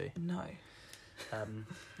want to. No.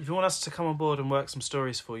 If you want us to come on board and work some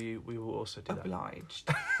stories for you, we will also do Obliged.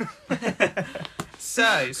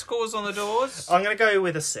 So, scores on the doors. I'm going to go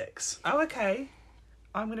with a 6. Oh, okay.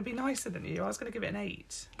 I'm going to be nicer than you. I was going to give it an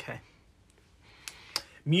 8. Okay.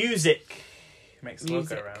 Music makes the world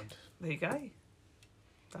go round. There you go.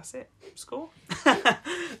 That's it. Score.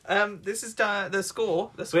 This is the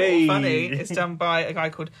score. The score, funny, is done by a guy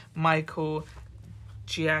called Michael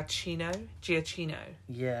Giacchino.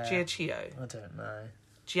 Yeah. Giacchio. I don't know.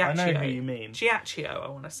 Giacchio. I know who you mean. Giacchio, I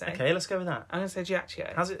want to say. Okay, let's go with that. I'm going to say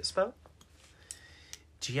Giacchio. How's it spelled?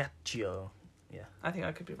 Giacchio. Yeah. I think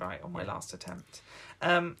I could be right on my last attempt.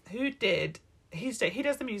 He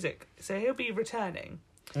does the music, so he'll be returning.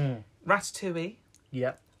 Ratatouille.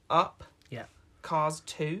 Yeah. Up. Yeah. Cars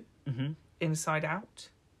 2. Mm-hmm. Inside Out.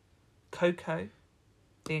 Coco.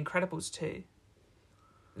 The Incredibles 2.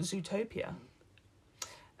 Zootopia.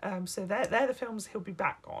 So they're the films he'll be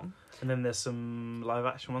back on. And then there's some live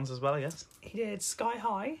action ones as well, I guess. He did Sky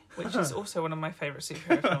High, which is also one of my favourite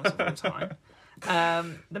superhero films of all time.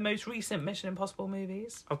 The most recent Mission Impossible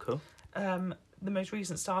movies. Oh, cool. The most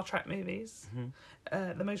recent Star Trek movies.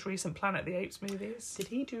 Mm-hmm. The most recent Planet of the Apes movies. Did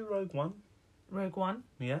he do Rogue One? Rogue One.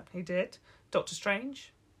 Yeah. He did. Doctor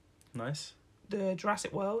Strange. Nice. The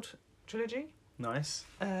Jurassic World trilogy. Nice.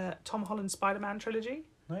 Tom Holland's Spider-Man trilogy.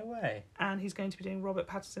 No way. And he's going to be doing Robert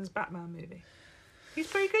Pattinson's Batman movie. He's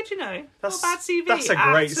pretty good, you know. That's, not a bad CV. That's a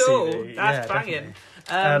great CV. That's banging.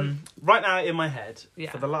 Right now in my head,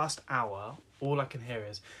 for the last hour, all I can hear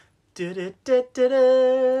is... Yeah.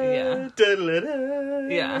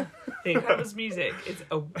 Yeah. The Incredibles music is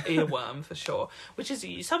a earworm for sure. Which is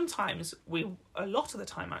sometimes a lot of the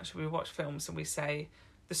time actually, we watch films and we say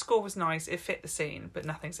the score was nice, it fit the scene, but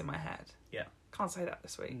nothing's in my head. Yeah. Can't say that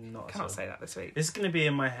this week. Cannot say that this week. It's going to be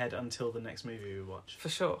in my head until the next movie we watch. For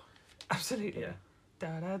sure. Absolutely. Yeah.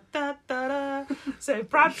 Da, da, da, da, da. So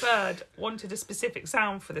Brad Bird wanted a specific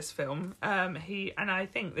sound for this film. And I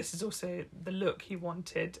think this is also the look he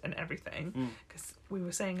wanted and everything. Because we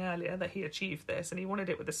were saying earlier that he achieved this and he wanted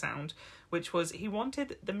it with the sound, which was he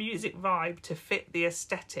wanted the music vibe to fit the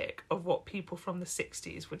aesthetic of what people from the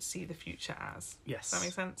 60s would see the future as. Yes. Does that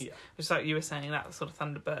make sense? Yeah. Just like you were saying, that sort of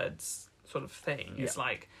Thunderbirds sort of thing. It's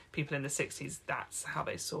like people in the 60s, that's how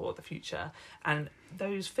they saw the future. And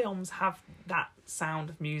those films have that sound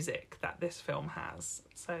of music that this film has.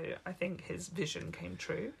 So I think his vision came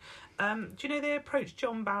true. Do you know they approached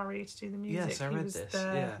John Barry to do the music? Yes, I read this. He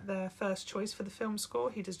was their first choice for the film score.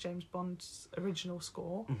 He does James Bond's original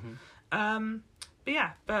score. Mm-hmm.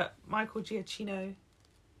 But Michael Giacchino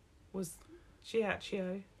was...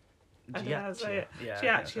 Giacchio. I don't know how to say it.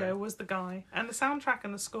 Giacchio was the guy. And the soundtrack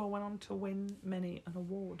and the score went on to win many an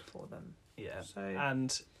award for them. Yeah. So,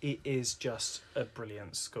 and it is just a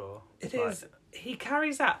brilliant score. It is. He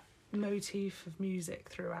carries that motif of music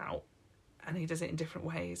throughout, and he does it in different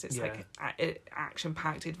ways. It's like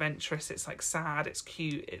action-packed, adventurous. It's like sad, it's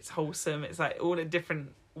cute, it's wholesome. It's like all in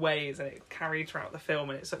different ways, and it carried throughout the film,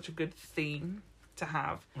 and it's such a good theme to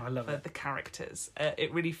have for the characters.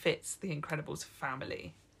 It really fits the Incredibles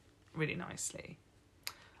family really nicely.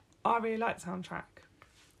 I really like the soundtrack.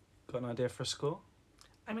 Got an idea for a score?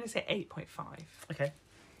 I'm going to say 8.5. Okay.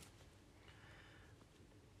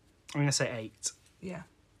 I'm going to say 8. Yeah.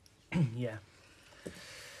 Yeah.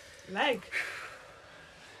 Legacy.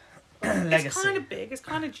 It's kind of big. It's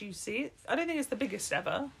kind of juicy. I don't think it's the biggest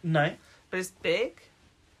ever. No. But it's big.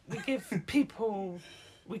 We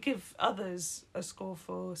give others a score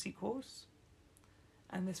for sequels.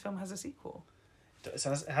 And this film has a sequel.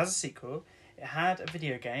 So it has a sequel. It had a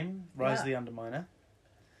video game, Rise of the Underminer.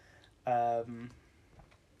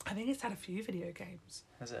 I think it's had a few video games.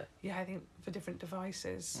 Has it? Yeah, I think for different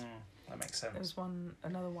devices. That makes sense. There was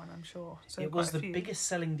another one, I'm sure. So it was the biggest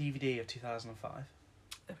selling DVD of 2005.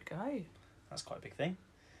 There we go. That's quite a big thing.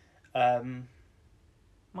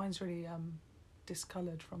 Mine's really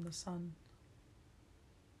discoloured from the sun.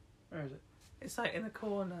 Where is it? It's like in the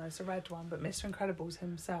corner. It's a red one, but Mr. Incredibles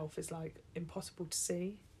himself is like impossible to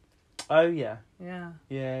see. Oh yeah. Yeah.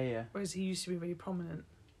 Yeah. Whereas he used to be really prominent.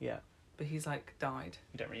 Yeah. But he's like died.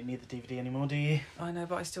 You don't really need the DVD anymore, do you? I know,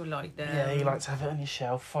 but I still like them. Yeah, you like to have it on your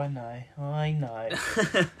shelf. I know.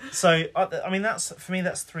 So I mean, that's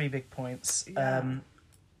 3 big points. Yeah.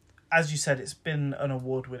 As you said, it's been an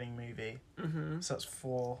award-winning movie. Mm-hmm. So that's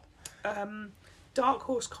 4. Dark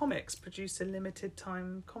Horse Comics produced a limited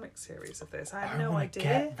time comic series of this. I had no idea.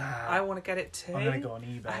 Get that. I want to get it too. I'm going to go on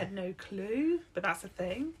eBay. I had no clue, but that's a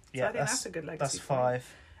thing. So Yeah, I think that's a good legacy. That's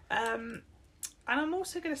 5. And I'm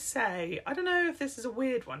also going to say, I don't know if this is a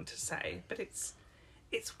weird one to say, but it's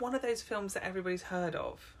one of those films that everybody's heard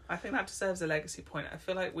of. I think that deserves a legacy point. I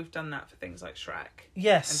feel like we've done that for things like Shrek.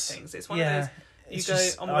 Yes. And things. It's one of those. You go,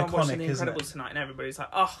 I'm watching The Incredibles tonight, and everybody's like,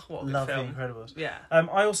 oh, what a good film. Love The Incredibles. Yeah.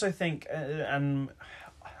 I also think, and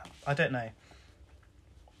I don't know,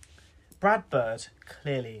 Brad Bird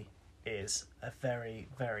clearly is a very,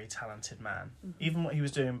 very talented man. Mm-hmm. Even what he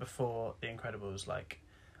was doing before The Incredibles, like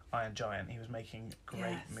Iron Giant, he was making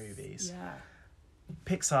great movies. Yeah.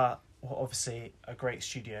 Pixar were obviously a great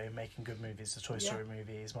studio making good movies, the Toy Story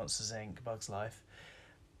movies, Monsters Inc., Bugs Life.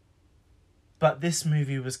 But this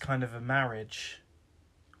movie was kind of a marriage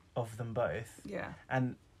of them both. Yeah.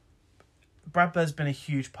 And Brad Bird's been a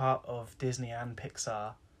huge part of Disney and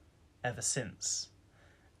Pixar ever since.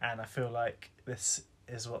 And I feel like this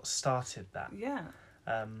is what started that. Yeah.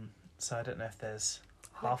 So I don't know if there's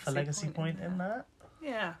half a legacy point in that.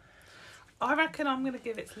 Yeah. I reckon I'm going to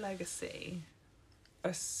give its legacy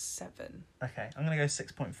a 7. Okay, I'm going to go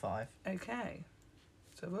 6.5. Okay.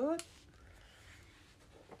 So what?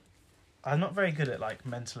 I'm not very good at like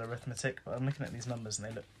mental arithmetic, but I'm looking at these numbers and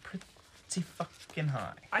they look pretty fucking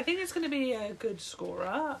high. I think it's going to be a good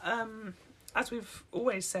scorer. As we've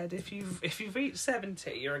always said, if you've reached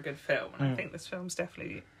 70, you're a good film, and I think this film's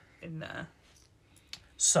definitely in there.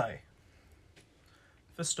 So,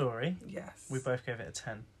 for story, yes, we both gave it a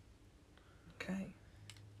 10. Okay.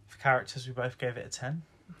 For characters, we both gave it a 10.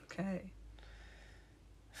 Okay.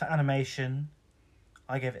 For animation,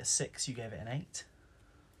 I gave it a 6. You gave it an 8.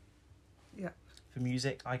 Yeah. For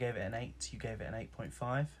music, I gave it an 8. You gave it an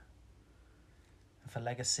 8.5. And for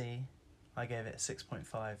legacy, I gave it a 6.5.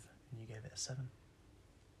 And you gave it a 7.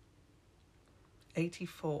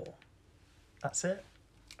 84. That's it.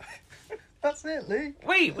 That's it, Luke.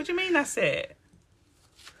 Wait, what do you mean that's it?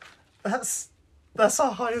 That's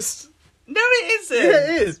our highest. No, it isn't.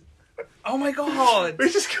 Yeah, it is. Oh my god. We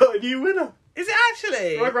just got a new winner. Is it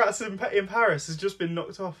actually? Rugrats in Paris has just been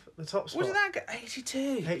knocked off the top spot. What did that get?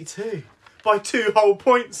 82. 82. By 2 whole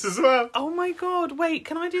points as well. Oh my god, wait,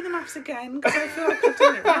 can I do the maths again? Because I feel like I've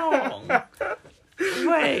done it wrong.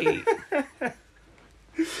 Wait.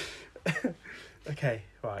 Okay,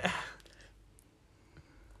 right.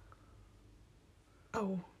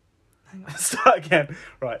 Oh, hang on. Start again.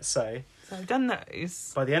 Right, so So I've done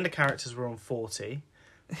those. by the end of characters, we're on 40.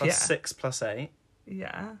 plus Yeah. 6 plus 8.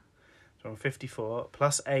 Yeah. So I'm 54.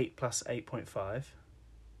 Plus 8 plus 8.5. I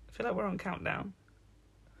feel like we're on countdown.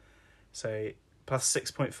 So plus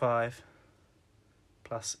 6.5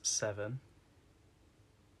 plus 7.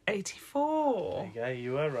 84. There you go,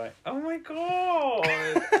 you were right. Oh my god.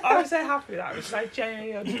 I was so happy with that because I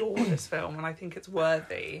genuinely adore this film and I think it's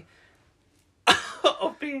worthy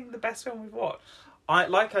of being the best film we've watched.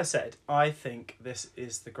 Like I said, I think this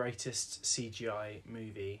is the greatest CGI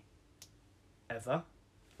movie ever.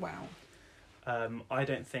 Wow. I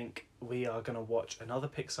don't think we are going to watch another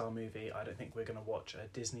Pixar movie. I don't think we're going to watch a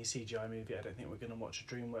Disney CGI movie. I don't think we're going to watch a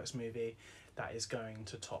DreamWorks movie that is going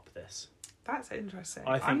to top this. That's interesting.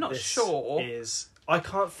 I think I'm not this sure. I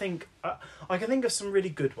can't think... I can think of some really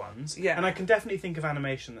good ones. Yeah. And I can definitely think of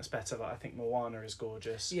animation that's better. Like I think Moana is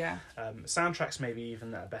gorgeous. Yeah. Soundtracks maybe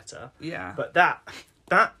even that are better. Yeah. But that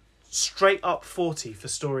straight up 40 for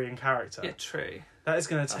story and character. Yeah, true. That is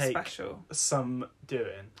going to That's take special. some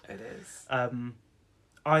doing. It is.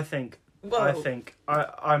 I think Well,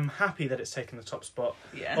 I'm happy that it's taken the top spot.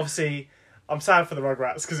 yeah. Obviously, I'm sad for the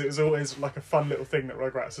Rugrats because it was always like a fun little thing that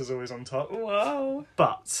Rugrats was always on top. Whoa.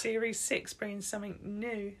 But Series 6 brings something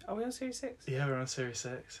new. Are we on Series 6? yeah, we're on Series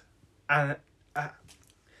 6, and I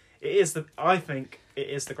think it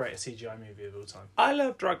is the greatest CGI movie of all time. I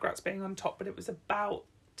loved Rugrats being on top, but it was about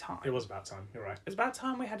time. It was about time. You're right. It was about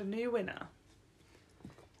time we had a new winner.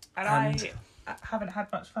 And I haven't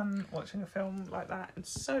had much fun watching a film like that in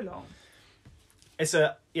so long. It's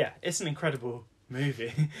an incredible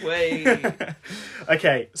movie. Wait.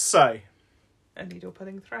 Okay, so A needle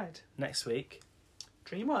pulling thread. next week,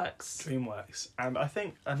 DreamWorks. DreamWorks, and I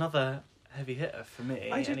think another heavy hitter for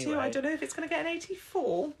me. I do too. anyway. I don't know if it's going to get an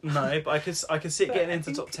 84. No, but I could see it but getting I into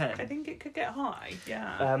think- top 10. I think it could get high.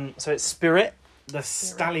 Yeah. So it's Spirit, the Spirit.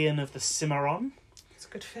 Stallion of the Cimarron. It's a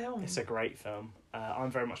good film. It's a great film.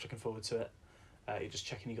 I'm very much looking forward to it. You're just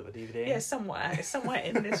checking you got the DVD. Yeah, somewhere. It's somewhere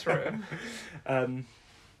in this room.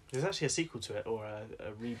 There's actually a sequel to it or a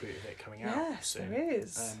reboot of it coming out Yes, soon. there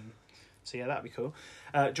is. So yeah, that'd be cool.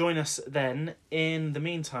 Join us then. In the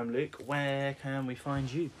meantime, Luke, where can we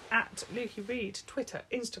find you? At Lukey Reed, Twitter,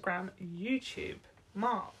 Instagram, YouTube.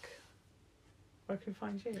 Mark, where can we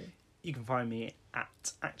find you? You can find me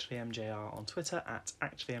at actuallymjr on Twitter, at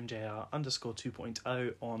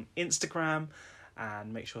actuallymjr_2.0 on Instagram,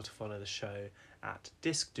 and make sure to follow the show at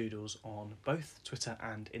Disc Doodles on both Twitter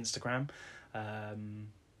and Instagram.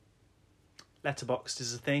 Letterboxd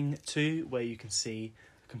is a thing too, where you can see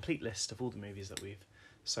a complete list of all the movies that we've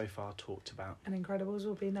so far talked about. And Incredibles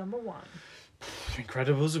will be number 1.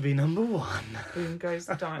 Incredibles will be number 1. Boom goes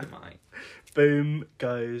the dynamite. Boom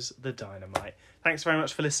goes the dynamite. Thanks very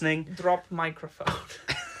much for listening. Drop microphone.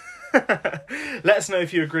 Let us know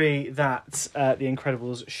if you agree that The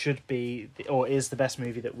Incredibles should be or is the best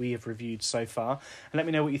movie that we have reviewed so far. And let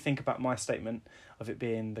me know what you think about my statement of it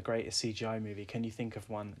being the greatest CGI movie. Can you think of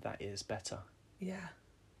one that is better? Yeah.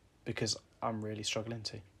 Because I'm really struggling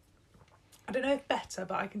to. I don't know if better,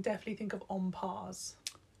 but I can definitely think of On Pars.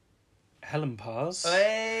 Helen Pars.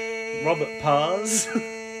 Hey! Robert Pars.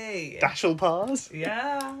 Dashel Pars.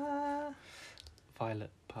 Yeah.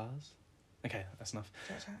 Violet Pars. Okay, that's enough.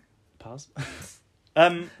 Jack, Jack. Pars.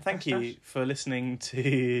 Thank you for listening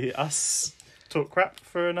to us talk crap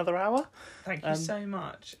for another hour. Thank you so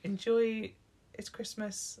much. Enjoy. It's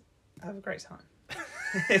Christmas. Have a great time.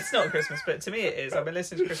 It's not Christmas, but to me it is. I've been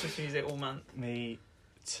listening to Christmas music all month. Me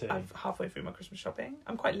too. I'm halfway through my Christmas shopping.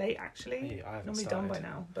 I'm quite late actually. Yeah, I haven't Normally done by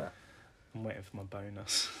started. now, but I'm waiting for my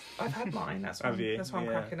bonus. I've had mine. That's why Have you? that's why I'm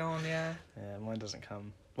Yeah. cracking on. Yeah. Yeah, mine doesn't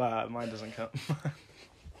come. Well, mine doesn't come.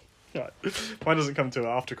 Right. Mine doesn't come till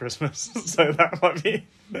after Christmas, so that might be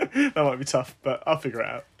tough, but I'll figure it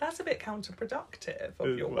out. That's a bit counterproductive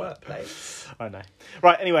of your Well, workplace. I know.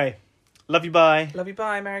 Right. Anyway, love you. Bye. Love you.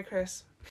 Bye. Merry Chris.